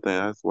things, and I think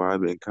that's why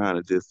I've been kind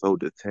of just so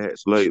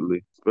detached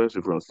lately,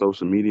 especially from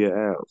social media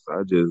apps.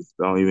 I just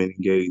don't even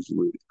engage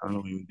with it. I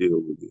don't even deal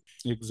with it.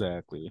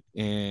 Exactly.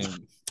 And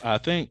I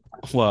think,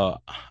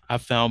 well, I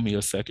found me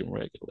a second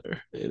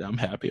regular, and I'm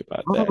happy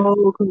about that.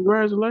 Oh,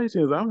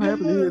 congratulations. I'm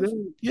happy to hear Yes,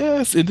 that.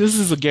 yes. And this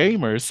is a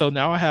gamer. So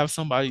now I have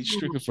somebody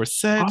strictly for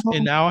sex,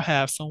 and Oh, now I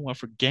have someone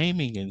for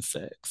gaming and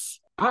sex.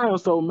 I am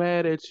so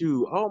mad at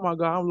you. Oh my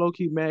God, I'm low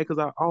key mad because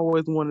I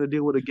always wanted to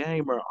deal with a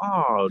gamer.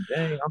 Oh,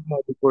 dang, I'm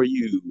happy for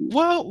you.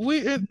 Well,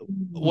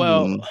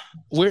 well, Hmm.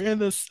 we're in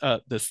this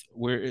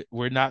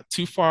we're not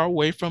too far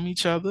away from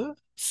each other. Right.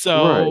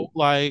 So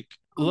like,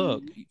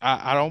 look,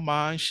 I don't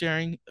mind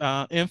sharing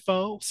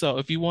info. So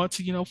if you want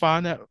to,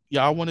 find out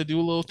y'all want to do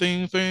a little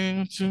thing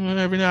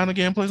every now and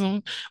again, play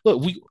some,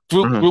 look, we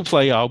group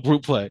play, y'all,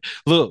 group play.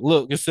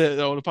 Look, it said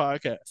on the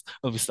podcast.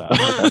 Let me stop.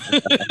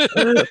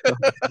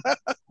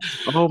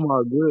 Oh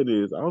my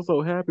goodness. I'm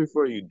so happy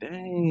for you. Thank you,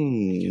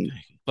 Dang. thank you.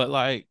 But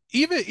like,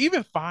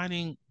 even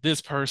finding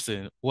this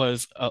person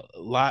was a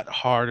lot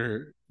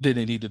harder than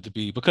it needed to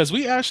be because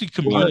we actually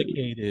Right.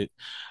 communicated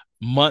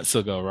months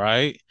ago,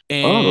 right? Oh.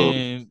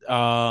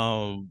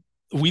 And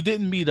we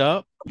didn't meet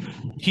up.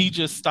 He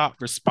just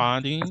stopped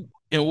responding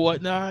and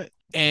whatnot.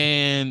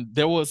 And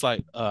there was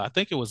like, I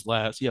think it was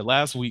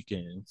last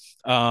weekend.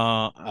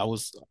 I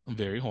was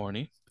very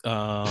horny.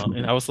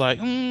 And I was like,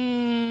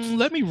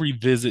 let me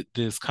revisit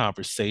this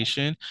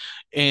conversation.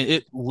 And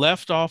it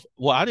left off,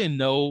 well, I didn't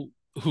know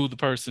who the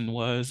person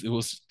was. It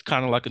was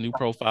kind of like a new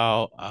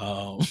profile.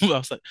 I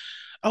was like,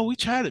 oh, we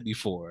chatted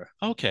before.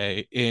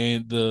 Okay.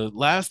 And the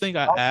last thing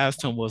I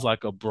asked him was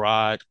like a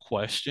broad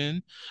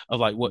question of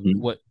like Mhm.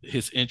 what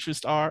his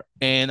interests are.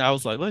 And I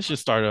was like, let's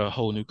just start a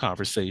whole new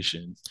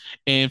conversation.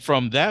 And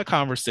from that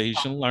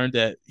conversation, learned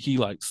that he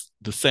likes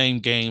the same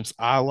games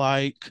I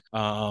like.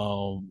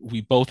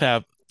 We both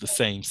have the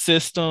same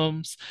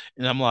systems.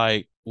 And I'm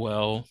like,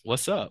 well,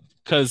 what's up?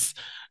 Because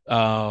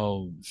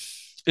um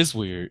it's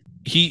weird.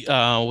 He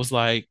was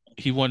like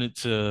he wanted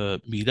to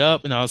meet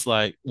up, and I was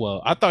like,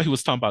 well, I thought he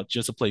was talking about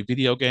just to play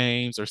video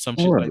games or some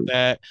All shit like right.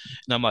 that.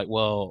 And I'm like,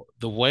 well,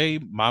 the way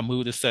my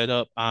mood is set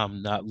up,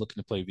 I'm not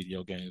looking to play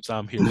video games.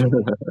 I'm here for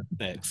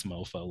sex,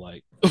 mofo,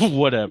 like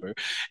whatever.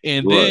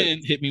 And Right. then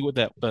hit me with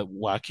that, but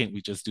why can't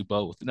we just do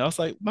both? And I was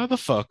like,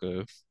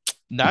 motherfucker,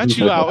 not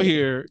you out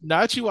here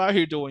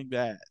doing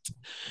that.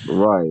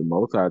 Right.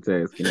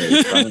 Multitasking at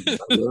a time.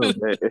 I love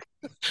that.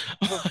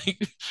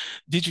 Like,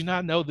 did you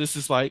not know this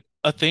is like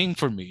a thing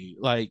for me?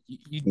 Like,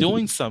 you're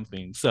doing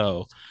something.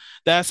 So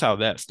that's how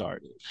that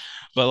started.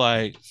 But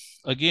like,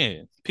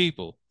 again,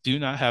 people do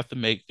not have to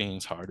make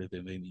things harder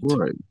than they need to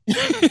Right. be.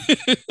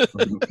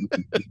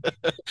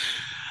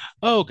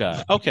 Oh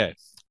God. Okay.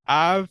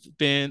 I've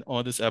been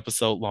on this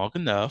episode long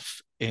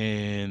enough,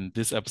 and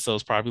this episode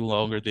is probably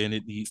longer than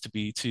it needs to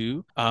be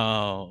too.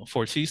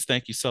 Fortis,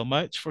 thank you so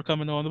much for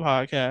coming on the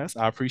podcast.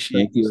 I appreciate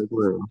Thank you you as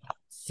well.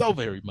 so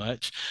very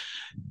much.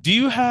 Do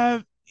you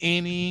have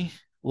any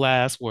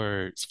last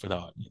words for the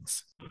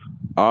audience?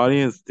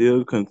 Audience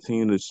still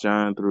continue to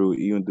shine through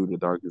even through the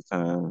darkest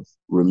times.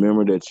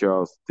 Remember that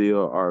y'all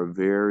still are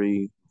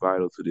very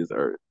vital to this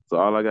earth. So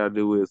all I gotta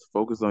do is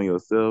focus on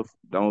yourself.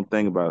 Don't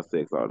think about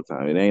sex all the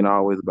time. It ain't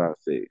always about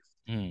sex.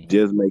 Mm,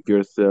 Just make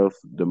yourself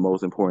the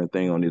most important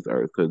thing on this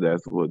earth because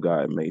that's what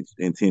God made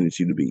intended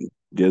you to be.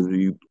 Just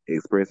you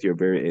express your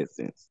very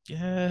essence.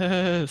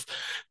 yes.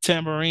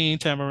 Tamarine,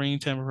 tamarine,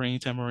 tamarine,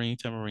 tamarine,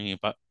 tamarine.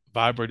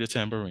 Vibrator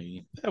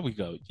tambourine. There we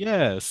go.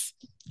 Yes.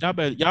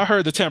 Y'all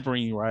heard the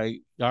tambourine, right?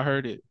 Y'all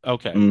heard it?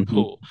 Okay,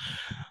 cool.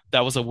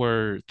 That was a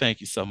word.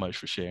 Thank you so much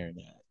for sharing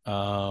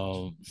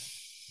that.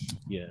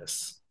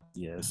 Yes.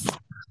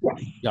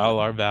 Y'all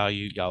are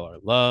valued, y'all are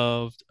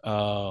loved.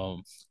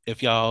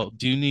 If y'all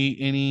do need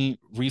any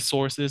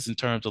resources in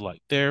terms of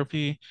like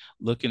therapy,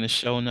 look in the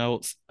show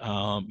notes.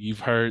 You've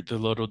heard the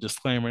little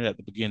disclaimer at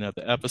the beginning of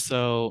the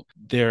episode.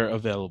 They're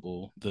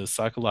available. The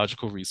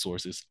psychological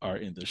resources are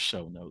in the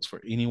show notes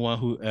for anyone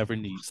who ever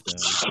needs them.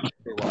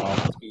 They will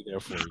always be there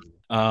for you.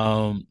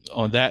 On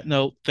that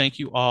note, thank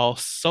you all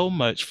so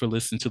much for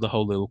listening to the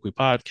Holiloquy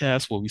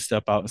podcast, where we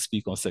step out and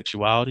speak on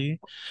sexuality.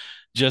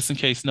 Just in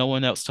case no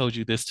one else told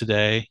you this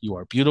today, you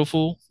are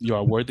beautiful, you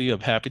are worthy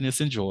of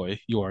happiness and joy,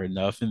 you are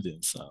enough and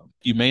then some.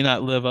 You may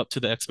not live up to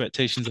the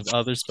expectations of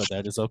others, but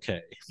that is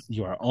okay.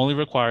 You are only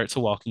required to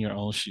walk in your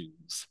own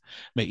shoes.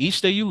 May each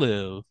day you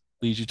live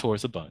lead you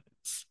towards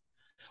abundance.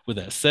 With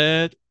that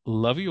said,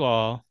 love you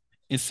all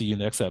and see you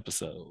next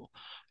episode.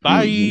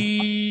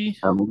 Bye.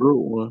 Have a good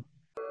one.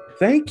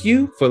 Thank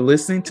you for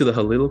listening to the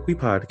Holiloquy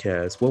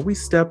podcast, where we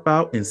step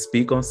out and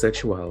speak on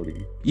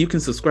sexuality. You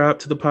can subscribe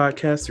to the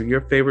podcast through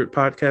your favorite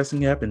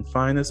podcasting app and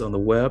find us on the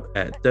web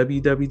at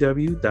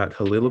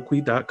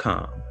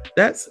www.holiloquy.com.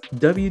 That's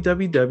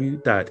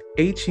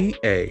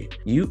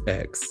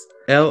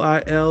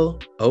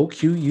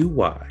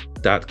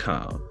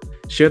www.HEAUXLILOQUY.com.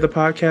 Share the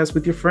podcast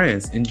with your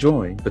friends and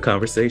join the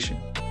conversation.